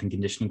strength and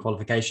conditioning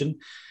qualification,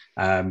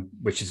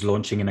 which is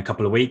launching in a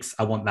couple of weeks.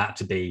 I want that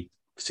to be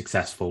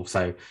successful.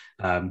 So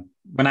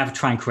when I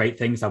try and create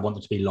things, I want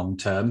them to be long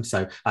term.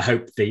 So I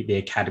hope the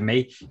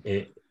Academy,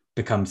 it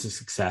becomes a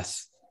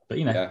success. But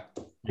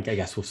I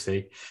guess we'll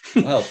see.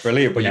 Well,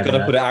 brilliant. But you've got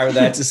to put it out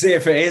there to see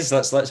if it is.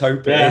 Let's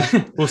hope it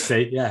is. We'll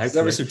see. Yeah,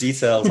 there are some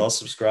details. I'll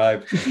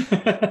subscribe.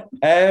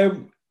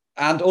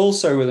 And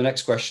also the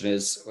next question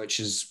is, which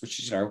is,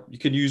 you know, you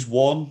can use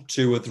 1,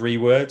 2, or 3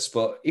 words,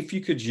 but if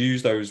you could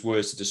use those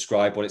words to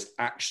describe what it's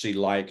actually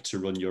like to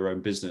run your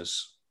own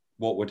business,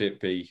 what would it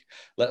be?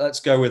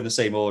 Let's go in the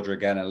same order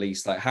again,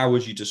 Elise. Like, how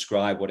would you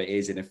describe what it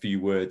is in a few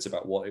words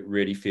about what it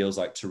really feels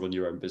like to run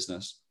your own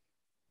business?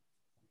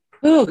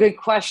 Oh, good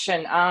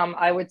question.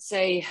 I would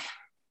say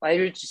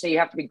you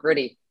have to be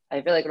gritty.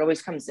 I feel like it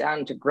always comes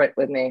down to grit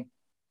with me.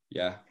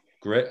 Yeah.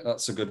 Grit,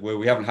 that's a good word.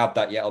 We haven't had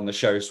that yet on the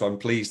show, so I'm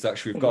pleased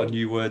actually we've got a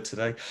new word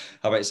today.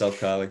 How about yourself,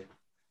 Carly?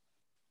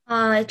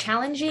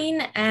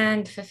 Challenging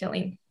and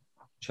fulfilling.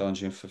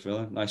 Challenging and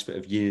fulfilling. Nice bit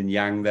of yin and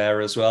yang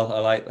there as well. I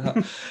like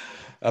that.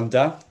 And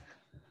Dan?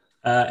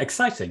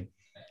 Exciting.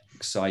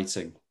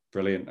 Exciting.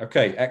 Brilliant.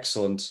 Okay,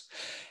 excellent.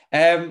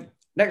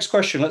 Next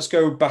question. Let's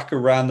go back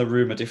around the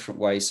room a different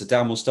way. So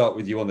Dan, we'll start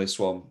with you on this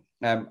one.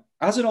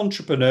 As an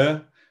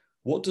entrepreneur,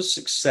 what does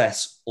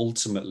success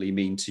ultimately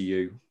mean to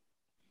you?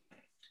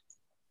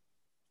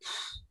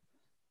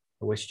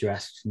 I wish you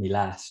asked me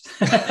last.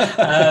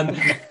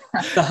 The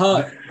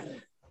heart.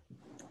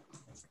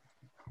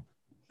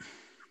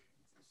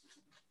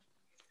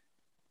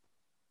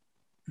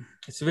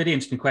 It's a really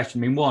interesting question.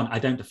 I mean, one, I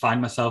don't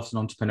define myself as an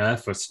entrepreneur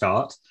for a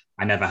start.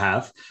 I never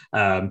have.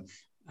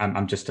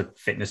 I'm just a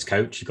fitness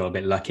coach. You got a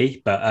bit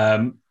lucky,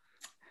 but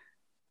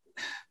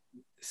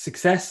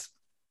success,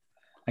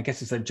 I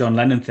guess it's a John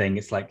Lennon thing.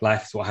 It's like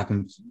life is what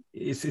happens.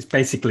 It's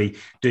basically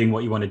doing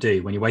what you want to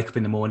do. When you wake up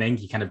in the morning,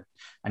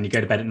 and you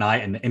go to bed at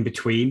night, and in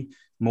between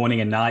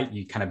morning and night,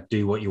 you kind of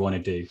do what you want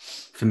to do.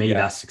 For me,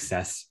 that's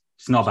success.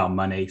 It's not about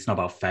money. It's not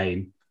about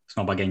fame. It's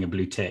not about getting a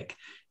blue tick.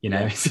 You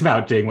know, it's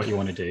about doing what you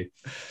want to do.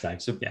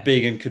 So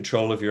being in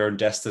control of your own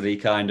destiny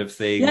kind of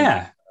thing.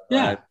 Yeah.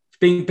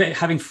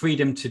 Having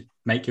freedom to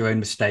make your own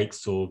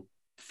mistakes or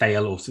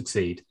fail or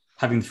succeed.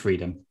 Having the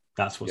freedom.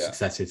 That's what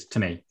success is to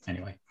me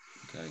anyway.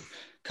 Okay.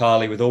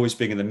 Carly, with always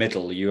being in the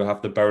middle, you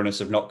have the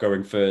bonus of not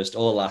going first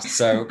or last.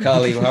 So,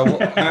 Carly,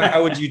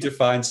 how would you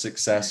define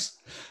success?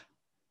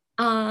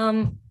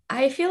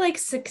 I feel like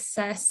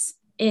success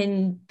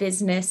in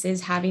business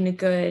is having a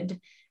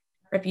good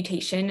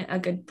reputation, a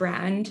good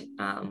brand.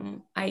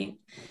 I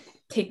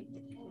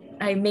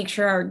make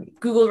sure our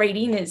Google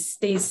rating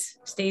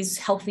stays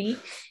healthy.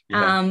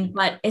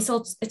 But it's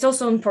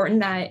also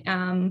important that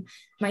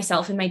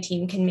myself and my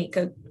team can make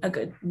a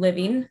good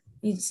living.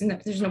 There's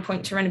no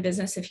point to run a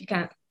business if you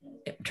can't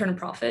turn a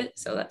profit.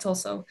 So that's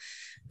also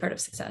part of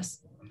success.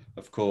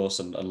 Of course.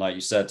 And like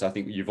you said, I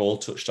think you've all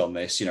touched on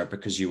this, you know,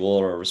 because you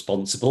all are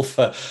responsible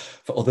for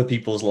other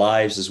people's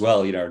lives as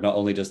well. You know, not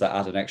only does that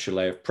add an extra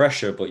layer of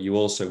pressure, but you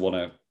also want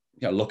to,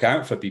 you know, look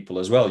out for people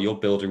as well. You're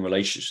building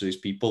relationships with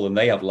these people and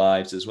they have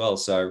lives as well.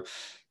 So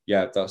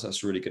yeah,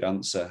 that's a really good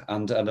answer.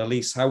 And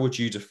Elise, how would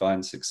you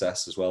define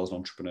success as well as an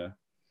entrepreneur?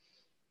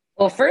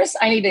 Well, first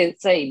I need to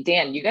say,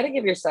 Dan, you got to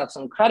give yourself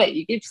some credit.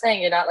 You keep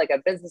saying you're not like a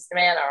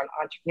businessman or an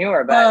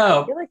entrepreneur, but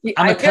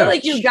I feel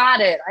like you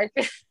got it.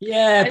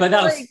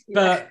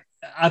 But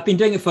I've been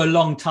doing it for a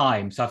long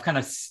time. So I've kind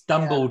of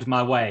stumbled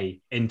my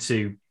way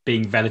into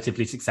being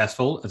relatively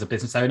successful as a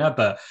business owner,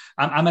 but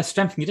I'm a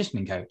strength and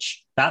conditioning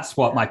coach. That's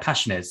what my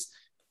passion is.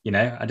 You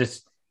know,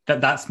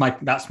 that's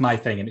my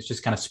thing. And it's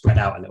just kind of spread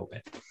out a little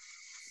bit.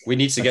 We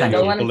need to get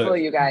don't let him fool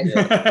you guys.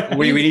 Yeah.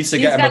 We need to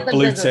get him a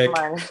blue tick.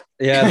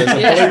 Yeah, there's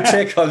a blue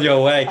tick on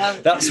your way.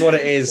 That's what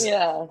it is.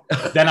 Yeah.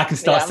 Then I can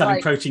start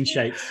selling protein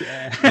shakes.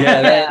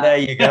 There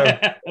you go.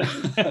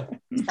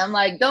 I'm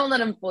like, don't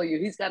let him fool you.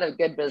 He's got a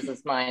good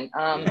business mind.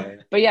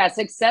 But yeah,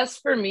 success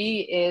for me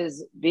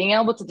is being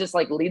able to just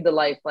like lead the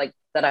life like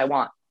that I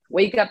want.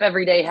 Wake up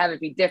every day, have it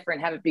be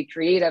different, have it be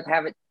creative,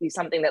 have it be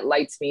something that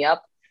lights me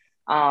up,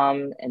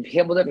 and be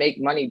able to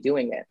make money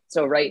doing it.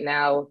 So right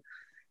now,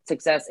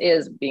 success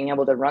is being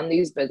able to run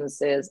these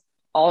businesses,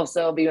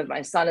 also be with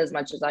my son as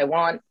much as I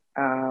want,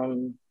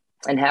 and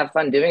have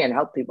fun doing it and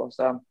help people.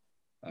 So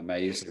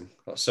amazing.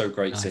 That's so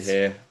great to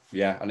hear.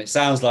 Yeah. And it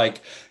sounds like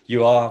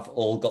you have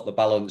all got the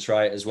balance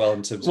right as well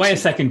in terms of... Wait a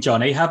second,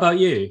 Jonny. How about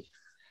you?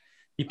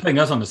 You're putting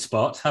us on the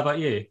spot. How about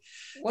you?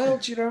 Well,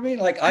 do you know what I mean?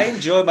 Like, I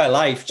enjoy my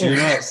life, do you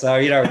know? So,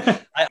 you know,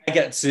 I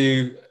get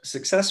to...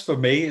 Success for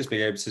me is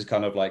being able to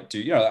kind of like do,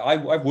 you know,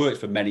 I've worked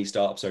for many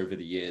startups over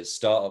the years.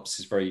 Startups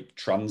is very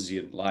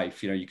transient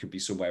life. You know, you could be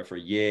somewhere for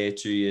a year,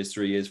 2 years,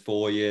 3 years,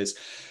 4 years.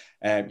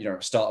 You know,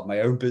 I've started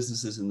my own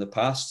businesses in the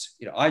past.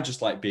 You know, I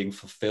just like being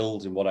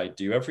fulfilled in what I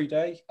do every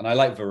day. And I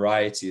like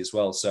variety as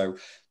well. So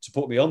to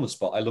put me on the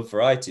spot, I love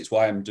variety. It's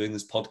why I'm doing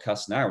this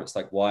podcast now. It's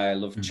like why I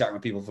love chatting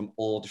with people from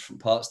all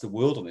different parts of the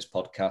world on this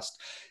podcast.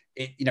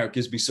 It, you know,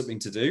 gives me something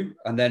to do.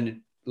 And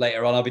then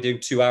later on, I'll be doing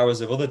 2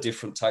 hours of other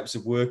different types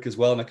of work as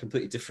well in a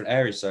completely different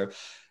area. So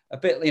a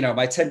bit, you know,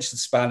 my attention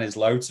span is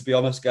low, to be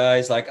honest,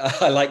 guys. Like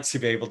I like to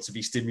be able to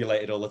be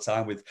stimulated all the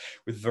time with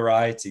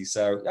variety.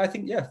 So I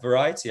think, yeah,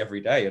 variety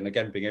every day. And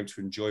again, being able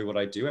to enjoy what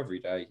I do every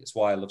day. It's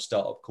why I love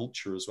startup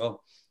culture as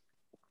well.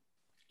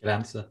 Good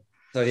answer.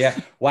 So yeah,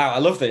 wow, I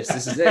love this.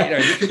 This is it. You know,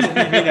 you can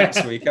interview me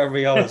next week. I'll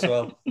be on as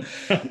well.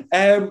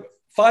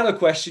 Final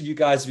question, you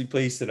guys would be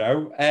pleased to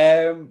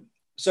know.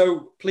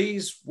 So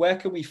please, where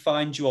can we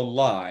find you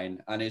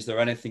online? And is there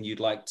anything you'd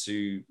like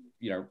to,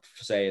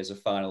 say as a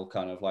final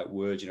kind of like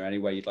word,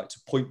 anywhere you'd like to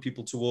point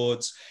people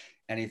towards,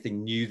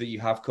 anything new that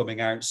you have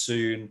coming out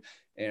soon,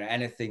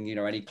 anything,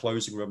 any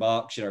closing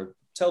remarks,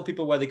 tell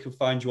people where they can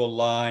find you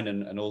online,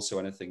 and also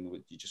anything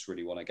that you just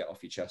really want to get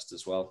off your chest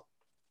as well.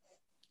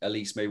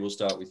 Elise, maybe we'll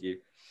start with you.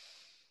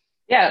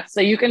 Yeah, so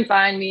you can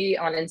find me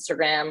on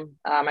Instagram.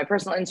 My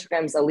personal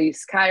Instagram is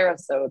Elise Caira,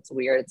 so it's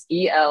weird. It's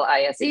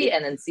ELISE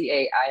and then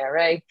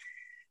CAIRA.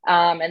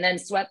 And then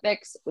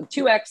SweatFixx with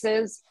 2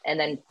 X's, and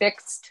then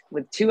Fixed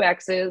with 2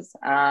 X's.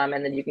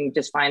 And then you can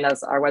just find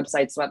us, our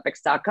website,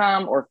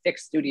 sweatfixx.com or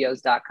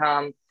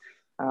fixstudios.com.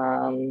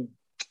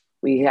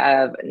 We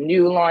have a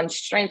new launch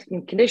strength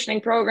and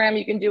conditioning program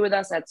you can do with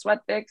us at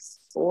SweatFixx,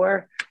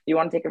 or if you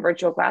want to take a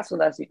virtual class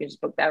with us, you can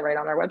just book that right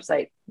on our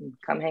website and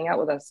come hang out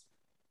with us.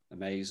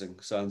 Amazing.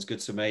 Sounds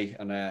good to me.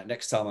 And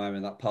next time I'm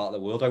in that part of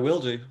the world, I will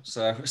do.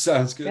 So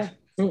sounds good.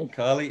 Yeah.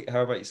 Carly,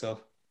 how about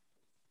yourself?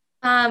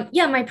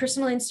 My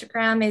personal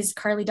Instagram is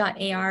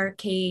carly.ar,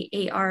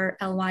 KARLY.AR.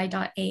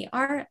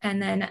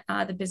 And then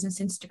the business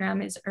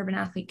Instagram is Urban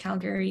Athlete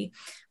Calgary,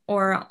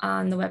 or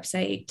on the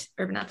website,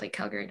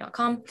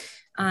 urbanathletecalgary.com.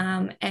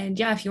 And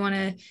yeah, if you want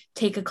to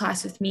take a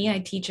class with me, I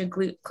teach a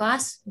glute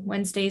class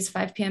Wednesdays,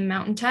 5 p.m.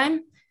 Mountain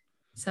Time.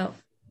 So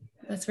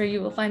that's where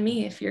you will find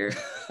me if you're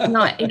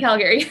not in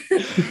Calgary.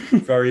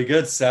 Very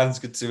good. Sounds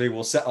good to me.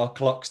 We'll set our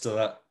clocks to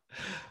that.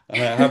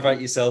 How about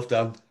yourself,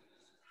 Dan?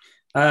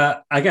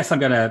 I guess I'm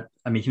going to,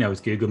 you can always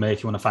Google me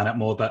if you want to find out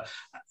more, but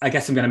I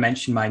guess I'm going to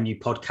mention my new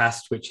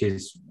podcast, which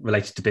is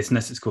related to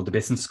business. It's called The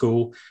Business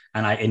School.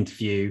 And I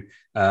interview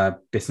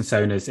business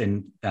owners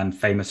and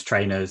famous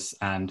trainers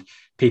and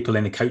people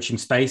in the coaching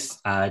space,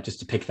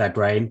 just to pick their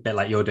brain, a bit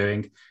like you're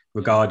doing,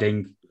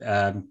 regarding,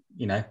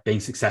 being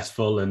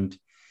successful and,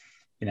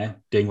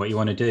 doing what you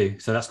want to do.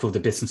 So that's called The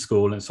Business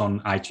School, and it's on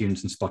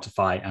iTunes and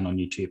Spotify and on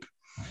YouTube.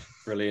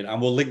 Brilliant. And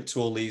we'll link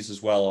to all these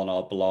as well on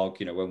our blog.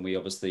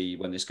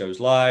 When this goes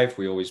live,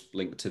 we always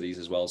link to these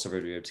as well, so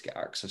everybody will be able to get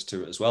access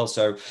to it as well.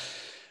 So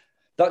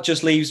that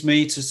just leaves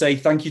me to say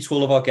thank you to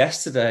all of our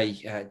guests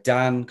today.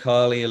 Dan,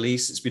 Carly,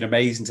 Elise, it's been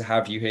amazing to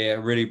have you here. I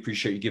really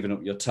appreciate you giving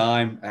up your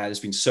time. There's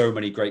been so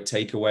many great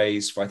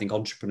takeaways for, I think,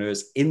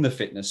 entrepreneurs in the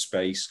fitness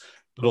space,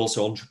 but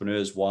also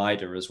entrepreneurs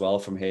wider as well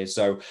from here.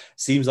 So it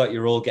seems like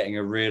you're all getting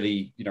a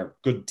really,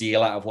 good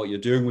deal out of what you're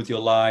doing with your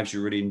lives.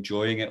 You're really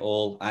enjoying it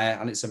all,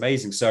 and it's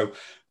amazing. So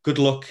good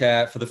luck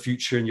for the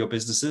future in your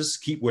businesses.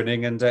 Keep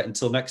winning, and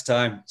until next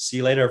time, see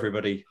you later,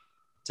 everybody.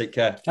 Take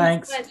care.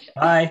 Thanks.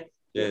 Bye.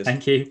 Cheers.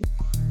 Thank you.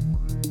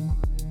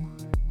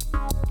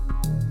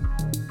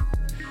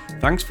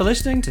 Thanks for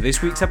listening to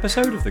this week's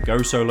episode of the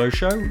Go Solo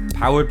Show,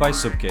 powered by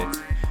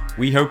Subkit.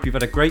 We hope you've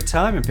had a great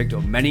time and picked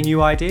up many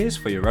new ideas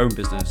for your own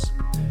business.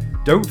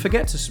 Don't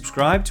forget to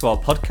subscribe to our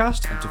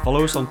podcast and to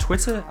follow us on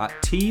Twitter at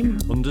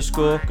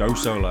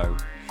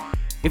team_GoSolo.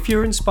 If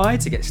you're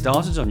inspired to get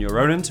started on your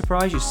own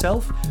enterprise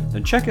yourself,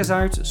 then check us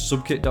out at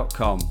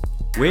subkit.com.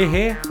 We're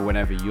here for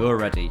whenever you're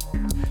ready.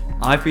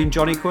 I've been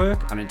Jonny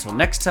Quirk, and until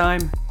next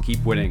time,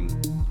 keep winning.